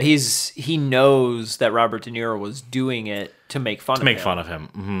fact that he knows that Robert De Niro was doing it to make fun of him.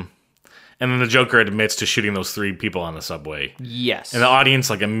 Mm-hmm. And then the Joker admits to shooting those 3 people on the subway. Yes. And the audience,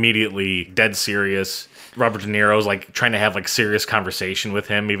 like, immediately dead serious. Robert De Niro's, like, trying to have, like, serious conversation with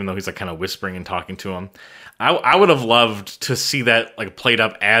him, even though he's, like, kind of whispering and talking to him. I would have loved to see that, like, played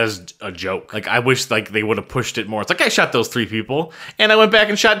up as a joke. Like, I wish, like, they would have pushed it more. It's like, I shot those 3 people, and I went back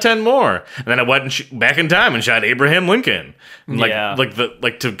and shot 10 more. And then I went back in time and shot Abraham Lincoln. And, like, Yeah.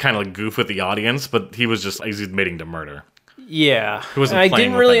 to kind of, like, goof with the audience, but he's admitting to murder. Yeah. He wasn't And I playing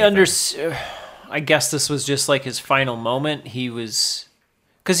didn't with really anything. understand. I guess this was just like his final moment. He was...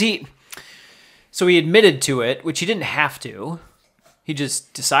 Because he admitted to it, which he didn't have to. He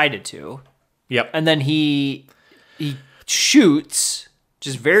just decided to. Yep. And then he shoots,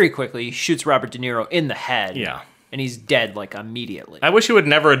 just very quickly, shoots Robert De Niro in the head. Yeah. And he's dead, like, immediately. I wish he would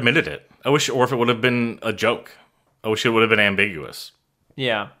never admitted it. Or if it would have been a joke. I wish it would have been ambiguous.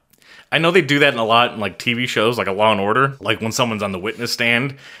 Yeah. I know they do that in a lot in, like, TV shows, like a Law and Order. Like, when someone's on the witness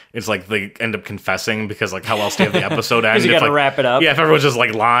stand, it's like they end up confessing because, like, how else do you have the episode end? 'Cause you If, gotta like, wrap it up. Yeah, if everyone's just,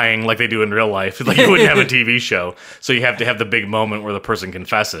 like, lying like they do in real life, like, you wouldn't have a TV show. So you have to have the big moment where the person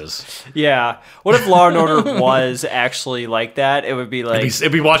confesses. Yeah. What if Law and Order was actually like that? It would be like...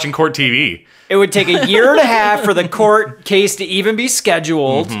 It'd be watching court TV. It would take a year and a half for the court case to even be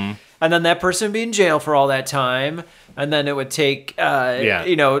scheduled, and then that person would be in jail for all that time, and then it would take,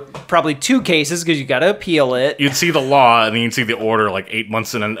 probably 2 cases because you got to appeal it. You'd see the law, and then you'd see the order, like, 8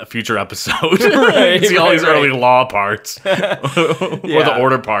 months in a future episode. Right, You'd see all these right. early law parts. Or the Yeah.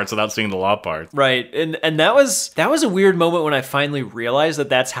 order parts without seeing the law parts. Right, and that was a weird moment when I finally realized that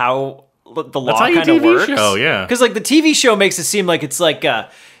that's how the law how you kind of TV works. show, yeah. Because, like, the TV show makes it seem like it's like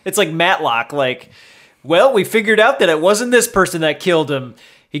Matlock. Like, well, we figured out that it wasn't this person that killed him.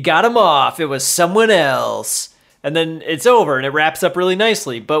 He got him off. It was someone else. And then it's over and it wraps up really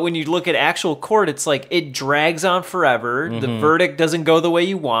nicely. But when you look at actual court, it's like it drags on forever. The verdict doesn't go the way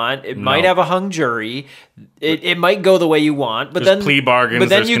you want. It might have a hung jury. It might go the way you want. But There's then plea bargains, But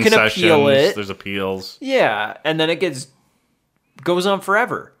then there's you can concessions, appeal it. there's appeals. Yeah, and then it goes on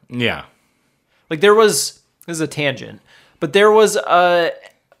forever. Yeah. Like this is a tangent, but there was a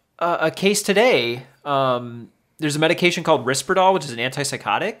case today. There's a medication called Risperdal, which is an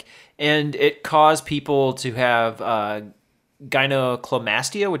antipsychotic, and it caused people to have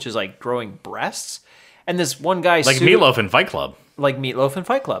gynecomastia, which is like growing breasts. And this one guy Like sued, Meatloaf in Fight Club. like Meatloaf and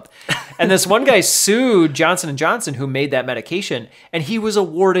Fight Club. And this one guy sued Johnson & Johnson, who made that medication, and he was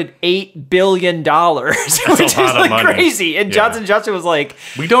awarded $8 billion, which is lot of like money. crazy. And Yeah. Johnson & Johnson was like,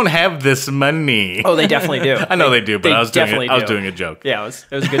 We don't have this money. oh, they definitely do. I know they do, but I was definitely doing a joke. Yeah, it was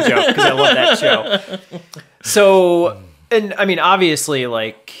a good joke because I love that show. So, and I mean, obviously,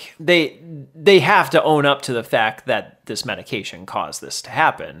 like they have to own up to the fact that this medication caused this to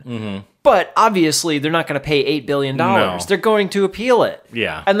happen. Mm-hmm. But obviously, they're not going to pay $8 billion. No. They're going to appeal it.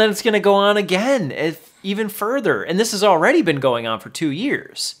 Yeah. And then it's going to go on again, even further. And this has already been going on for 2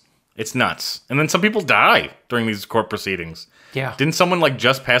 years. It's nuts. And then some people die during these court proceedings. Yeah. Didn't someone like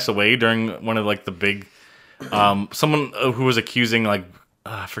just pass away during one of like the big someone who was accusing like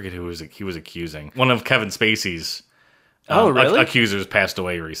I forget who he was accusing. One of Kevin Spacey's Oh, really? accusers passed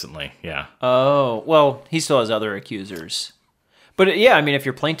away recently. Yeah. Oh, well, he still has other accusers. But yeah, I mean, if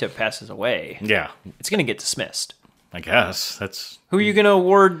your plaintiff passes away, Yeah. it's going to get dismissed. I guess that's Who are you going to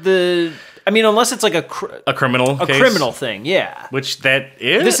award the... I mean, unless it's like a criminal case, criminal thing, yeah. which that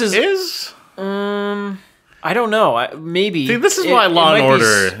is. This is- I don't know. Maybe. See, this is why Law and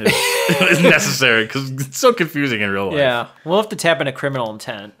Order is necessary because it's so confusing in real life. Yeah. We'll have to tap into criminal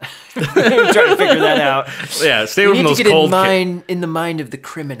intent. Try to figure that out. Yeah. Stay We away from need to those get cold. in the mind of the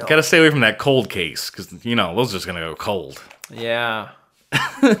criminal. Gotta stay away from that cold case because those are just gonna go cold. Yeah.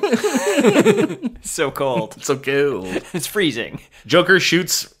 So cold. So cold. It's freezing. Joker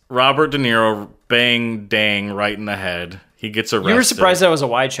shoots Robert De Niro, bang, dang, right in the head. He gets arrested. You were surprised that was a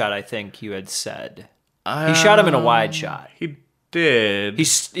wide shot, I think you had said. He shot him in a wide shot. He did.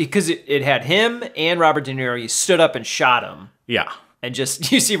 Because it had him and Robert De Niro. He stood up and shot him. Yeah. And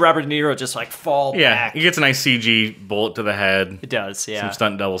just, you see Robert De Niro just like fall back. He gets a nice CG bullet to the head. It does, yeah. Some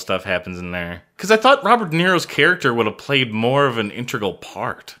stunt double stuff happens in there. Because I thought Robert De Niro's character would have played more of an integral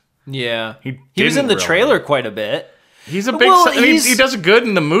part. Yeah. He was didn't in the really. trailer quite a bit. He's a big... Well, he does good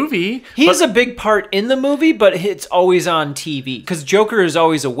in the movie. He's a big part in the movie, but it's always on TV. Because Joker is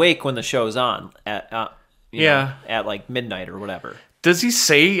always awake when the show's on. At like midnight or whatever. Does he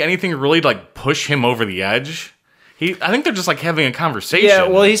say anything really like push him over the edge? I think they're just like having a conversation. Yeah,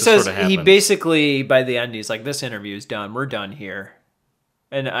 well, he says sort of he happens. basically by the end he's like, "This interview's done. We're done here,"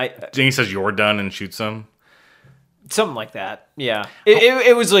 and Then he says, "You're done," and shoots him. Something like that. Yeah,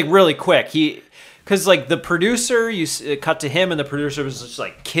 it was like really quick. Because like the producer, cut to him, and the producer was just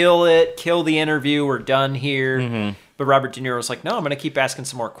like, kill the interview. We're done here. Mm-hmm. But Robert De Niro was like, no, I'm gonna keep asking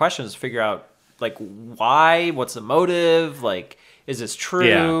some more questions to figure out like why, what's the motive, like. Is this true?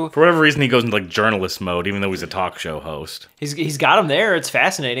 Yeah. For whatever reason, he goes into like journalist mode, even though he's a talk show host. He's got him there. It's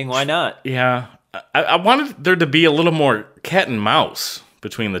fascinating. Why not? Yeah. I wanted there to be a little more cat and mouse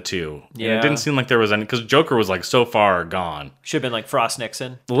between the two. Yeah. And it didn't seem like there was any, because Joker was like so far gone. Should have been like Frost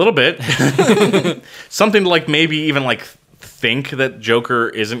Nixon. A little bit. Something to like maybe even like think that Joker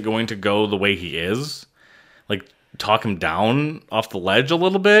isn't going to go the way he is. Like talk him down off the ledge a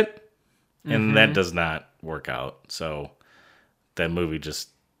little bit. And that does not work out. So that movie just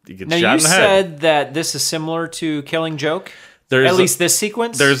he gets Now shot you in the head. said that this is similar to Killing Joke. At least this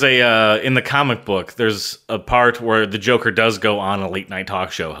sequence. There's in the comic book, there's a part where the Joker does go on a late night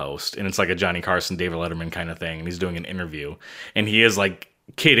talk show host, and it's like a Johnny Carson, David Letterman kind of thing, and he's doing an interview, and he is like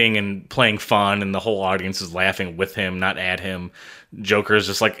kidding and playing fun, and the whole audience is laughing with him, not at him. Joker is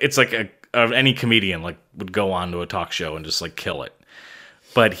just like, it's like any comedian like would go on to a talk show and just like kill it.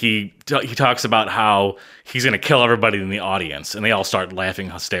 But he talks about how he's going to kill everybody in the audience, and they all start laughing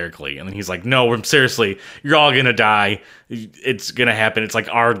hysterically. And then he's like, no, seriously, you're all going to die. It's going to happen. It's like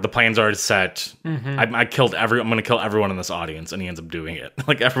the plans are set. Mm-hmm. I'm going to kill everyone in this audience. And he ends up doing it.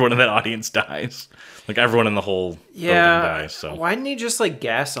 Like everyone in that audience dies. Like everyone in the whole building dies. So why didn't he just like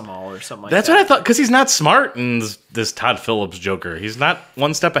gas them all or something like that's that? what I thought, because he's not smart in this Todd Phillips Joker. He's not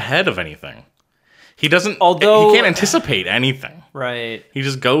one step ahead of anything. He doesn't. Although he can't anticipate anything. Right. He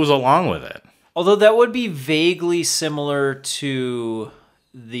just goes along with it. Although that would be vaguely similar to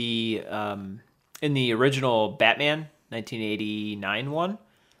the in the original Batman 1989 one,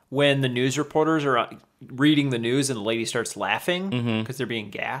 when the news reporters are reading the news and the lady starts laughing because they're being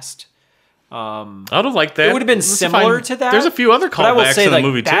gassed. I would have liked that. It would have been similar to that. There's a few other but I will callbacks say, in the like,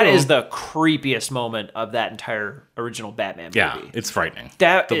 movie too. that is the creepiest moment of that entire original Batman movie. Yeah, it's frightening.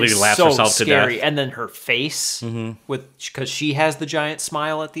 That the lady is laughs so herself scary, to death. and then her face because she has the giant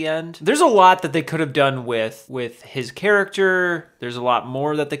smile at the end. There's a lot that they could have done with his character. There's a lot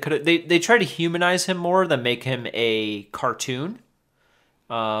more that they could have. They try to humanize him more than make him a cartoon,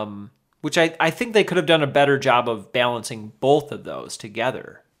 which I think they could have done a better job of balancing both of those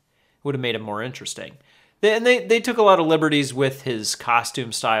together. Would have made him more interesting. They took a lot of liberties with his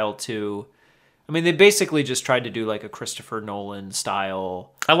costume style too. I mean, they basically just tried to do like a Christopher Nolan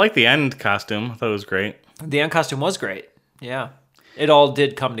style. I like the end costume. I thought it was great. The end costume was great. Yeah, it all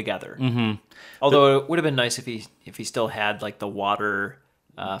did come together. Mm-hmm. Although it would have been nice if he still had like the water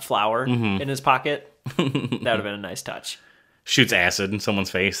flower in his pocket. That would have been a nice touch. Shoots acid in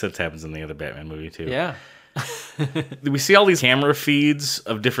someone's face. That happens in the other Batman movie too. Yeah. We see all these camera feeds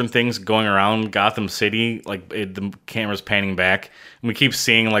of different things going around Gotham City, like the camera's panning back, and we keep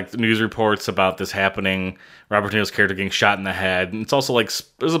seeing like the news reports about this happening. Robert De Niro's character getting shot in the head, and it's also like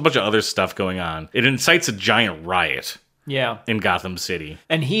there's a bunch of other stuff going on. It incites a giant riot. Yeah. In Gotham City,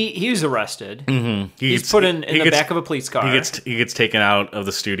 and he's arrested. Mm-hmm. He's put in the back of a police car. He gets taken out of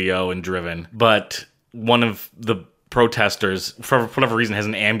the studio and driven, but one of the protesters, for whatever reason, has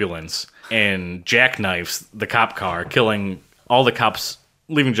an ambulance and jackknifes the cop car, killing all the cops,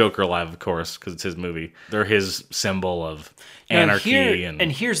 leaving Joker alive, of course, because it's his movie. They're his symbol of anarchy. And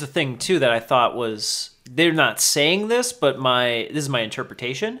here's the thing, too, that I thought was, they're not saying this, but this is my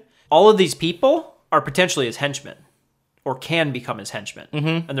interpretation. All of these people are potentially his henchmen, or can become his henchmen.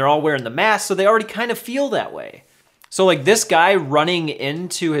 Mm-hmm. And they're all wearing the mask, so they already kind of feel that way. So, like, this guy running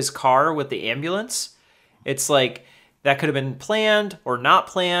into his car with the ambulance, it's like, that could have been planned or not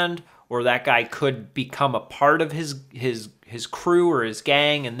planned, or that guy could become a part of his crew or his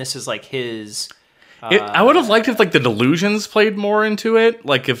gang, and this is like his. I would have liked if like the delusions played more into it.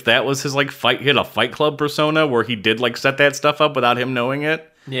 Like if that was his like fight, he had a Fight Club persona where he did like set that stuff up without him knowing it.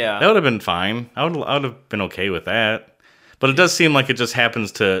 Yeah. That would have been fine. I would have been okay with that. But it does seem like things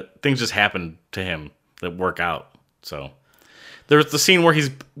just happen to him that work out. So there's the scene where he's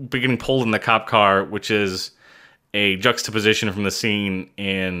getting pulled in the cop car, which is a juxtaposition from the scene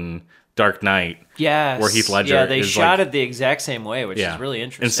in Dark Knight. Yes. Where Heath Ledger Yeah, they is shot like, it the exact same way, which is really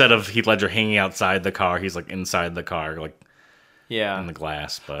interesting. Instead of Heath Ledger hanging outside the car, he's like inside the car, like in the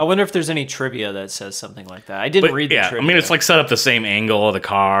glass. But I wonder if there's any trivia that says something like that. I didn't read the trivia. I mean, it's like set up the same angle of the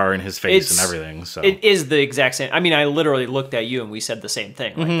car and his face and everything. So it is the exact same. I mean, I literally looked at you and we said the same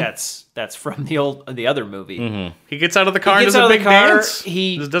thing. Like that's from the other movie. He gets out of the car and does a big dance.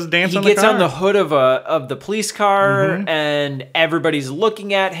 He does dance he on the gets car. on the hood of the police car, and everybody's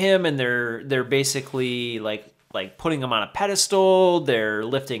looking at him, and they're basically like putting him on a pedestal. They're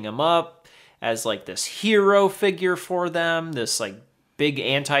lifting him up as like this hero figure for them, this like big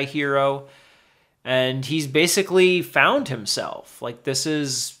anti-hero, and he's basically found himself. Like this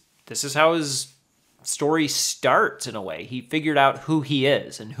is how his story starts in a way. He figured out who he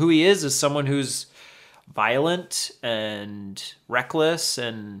is, and who he is someone who's violent and reckless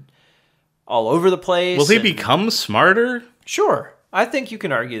and all over the place. Will he become smarter? Sure. I think you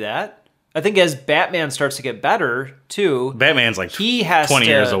can argue that. I think as Batman starts to get better, too... Batman's like he has 20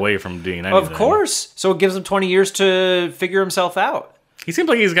 to, years away from doing anything. Of course. So it gives him 20 years to figure himself out. He seems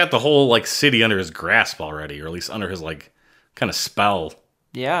like he's got the whole like city under his grasp already, or at least under his like kind of spell.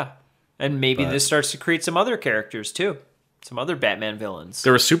 Yeah. And maybe this starts to create some other characters, too. Some other Batman villains.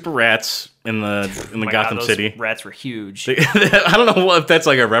 There were super rats in the Gotham those City. Rats were huge. I don't know if that's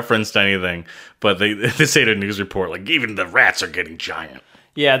like a reference to anything, but they say in a news report like even the rats are getting giant.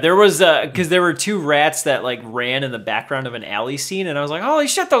 Yeah, there was because there were two rats that like ran in the background of an alley scene, and I was like, "Holy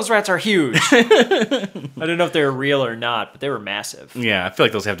shit, those rats are huge!" I don't know if they were real or not, but they were massive. Yeah, I feel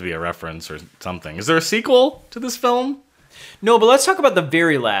like those have to be a reference or something. Is there a sequel to this film? No, but let's talk about the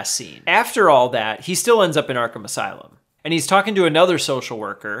very last scene. After all that, he still ends up in Arkham Asylum, and he's talking to another social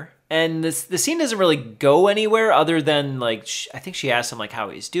worker. And the scene doesn't really go anywhere other than like I think she asks him like how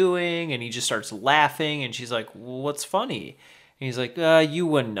he's doing, and he just starts laughing, and she's like, well, "What's funny?" And he's like, you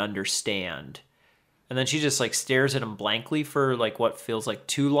wouldn't understand. And then she just like stares at him blankly for like what feels like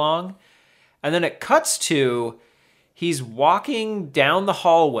too long. And then it cuts to he's walking down the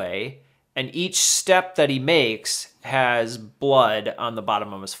hallway, and each step that he makes has blood on the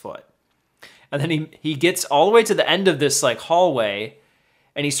bottom of his foot. And then he gets all the way to the end of this like hallway,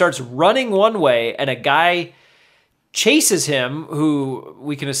 and he starts running one way, and a guy chases him who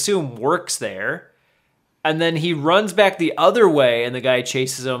we can assume works there. And then he runs back the other way, and the guy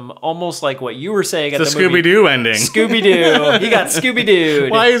chases him, almost like what you were saying. It's the Scooby-Doo ending. Scooby-Doo. He got Scooby-Dooed.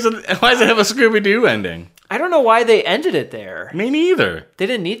 Why does it have a Scooby-Doo ending? I don't know why they ended it there. Me neither. They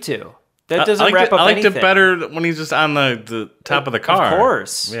didn't need to. That doesn't wrap up anything. I liked anything. it better when he's just on the top of the car. Of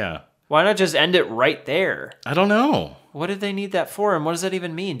course. Yeah. Why not just end it right there? I don't know. What did they need that for, and what does that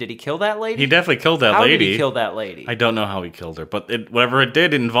even mean? Did he kill that lady? He definitely killed that How lady. How did he kill that lady? I don't know how he killed her, but whatever it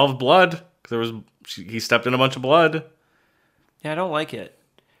did, it involved blood. He stepped in a bunch of blood. Yeah, I don't like it.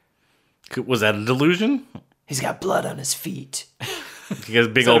 Was that a delusion? He's got blood on his feet. He has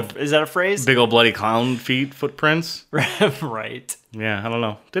Is that a phrase? Big old bloody clown feet footprints. Right. Yeah, I don't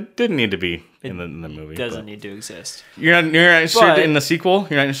know. Didn't need to be in the movie. Doesn't need to exist. You're not interested in the sequel?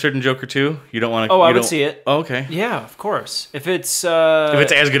 You're not interested in Joker 2? You don't want to... Oh, I would see it. Oh, okay. Yeah, of course. If it's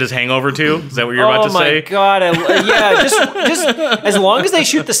as good as Hangover 2? Is that what you're about to say? Oh my god! Yeah, just as long as they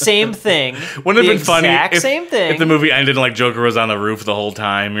shoot the same thing. Wouldn't it have been funny same thing. if the movie ended and like Joker was on the roof the whole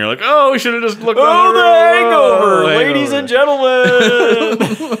time? You're like, oh, we should have just looked Oh, on the Hangover, roof. ladies and gentlemen.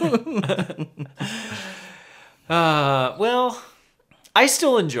 Well, I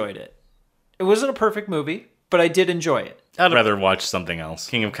still enjoyed it. It wasn't a perfect movie, but I did enjoy it. I'd rather watch something else.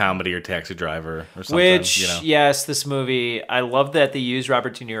 King of Comedy or Taxi Driver or something. Which, yes, this movie, I love that they used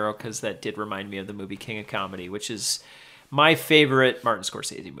Robert De Niro because that did remind me of the movie King of Comedy, which is my favorite Martin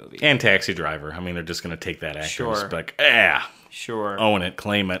Scorsese movie. And Taxi Driver. I mean, they're just going to take that actor Sure. and be like, yeah. Sure. Own it,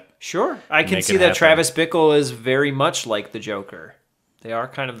 claim it. Sure. I can Make see it that happen. Travis Bickle is very much like the Joker. They are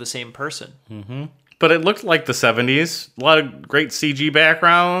kind of the same person. Mm-hmm. But it looked like the 70s. A lot of great CG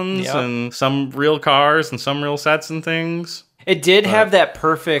backgrounds and some real cars and some real sets and things. It did have that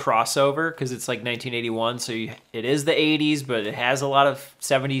perfect crossover because it's like 1981, so it is the 80s, but it has a lot of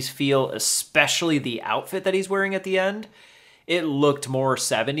 70s feel, especially the outfit that he's wearing at the end. It looked more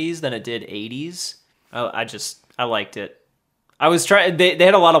 70s than it did 80s. I liked it. I was trying. They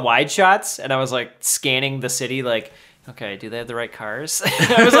had a lot of wide shots, and I was like scanning the city, like, okay, do they have the right cars?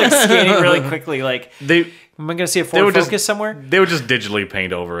 I was like scanning really quickly, like, am I going to see a Ford Focus somewhere? They would just digitally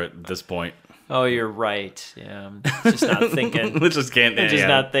paint over it at this point. Oh, you're right. Yeah, I'm just not thinking. It just can't. Just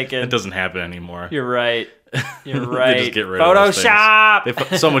not thinking. It doesn't happen anymore. You're right. You're right. They just get rid of those things.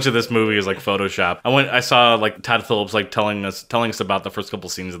 Photoshop. So much of this movie is like Photoshop. I saw like Todd Phillips like telling us about the first couple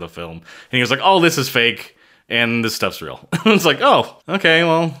scenes of the film, and he was like, "Oh, this is fake." And this stuff's real. It's like, oh, okay,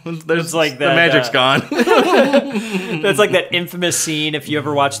 well, there's like the that, magic's gone. That's like that infamous scene. If you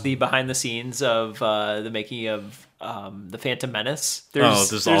ever watch the behind the scenes of the making of the Phantom Menace,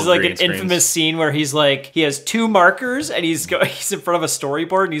 there's like an infamous scene where he's like, he has two markers and he's in front of a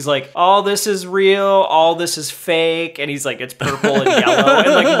storyboard and he's like, all this is real, all this is fake, and he's like, it's purple and yellow,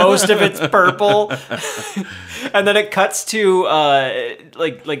 and like most of it's purple. And then it cuts to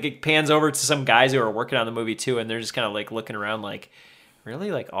like it pans over to some guys who are working on the movie too, and they're just kind of like looking around like,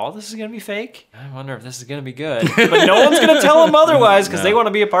 really? Like all this is gonna be fake? I wonder if this is gonna be good. But no one's gonna tell them otherwise because they want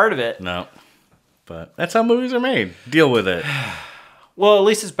to be a part of it. No. But that's how movies are made. Deal with it. Well, at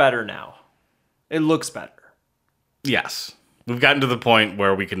least it's better now. It looks better. Yes. We've gotten to the point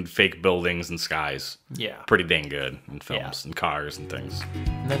where we can fake buildings and skies. Yeah. Pretty dang good in films and cars and things.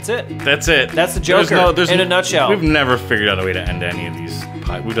 And that's it. That's it. That's the Joker in a nutshell. We've never figured out a way to end any of these.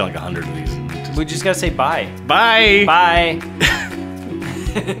 We've done like 100 of these. We just gotta say bye. Bye. Bye.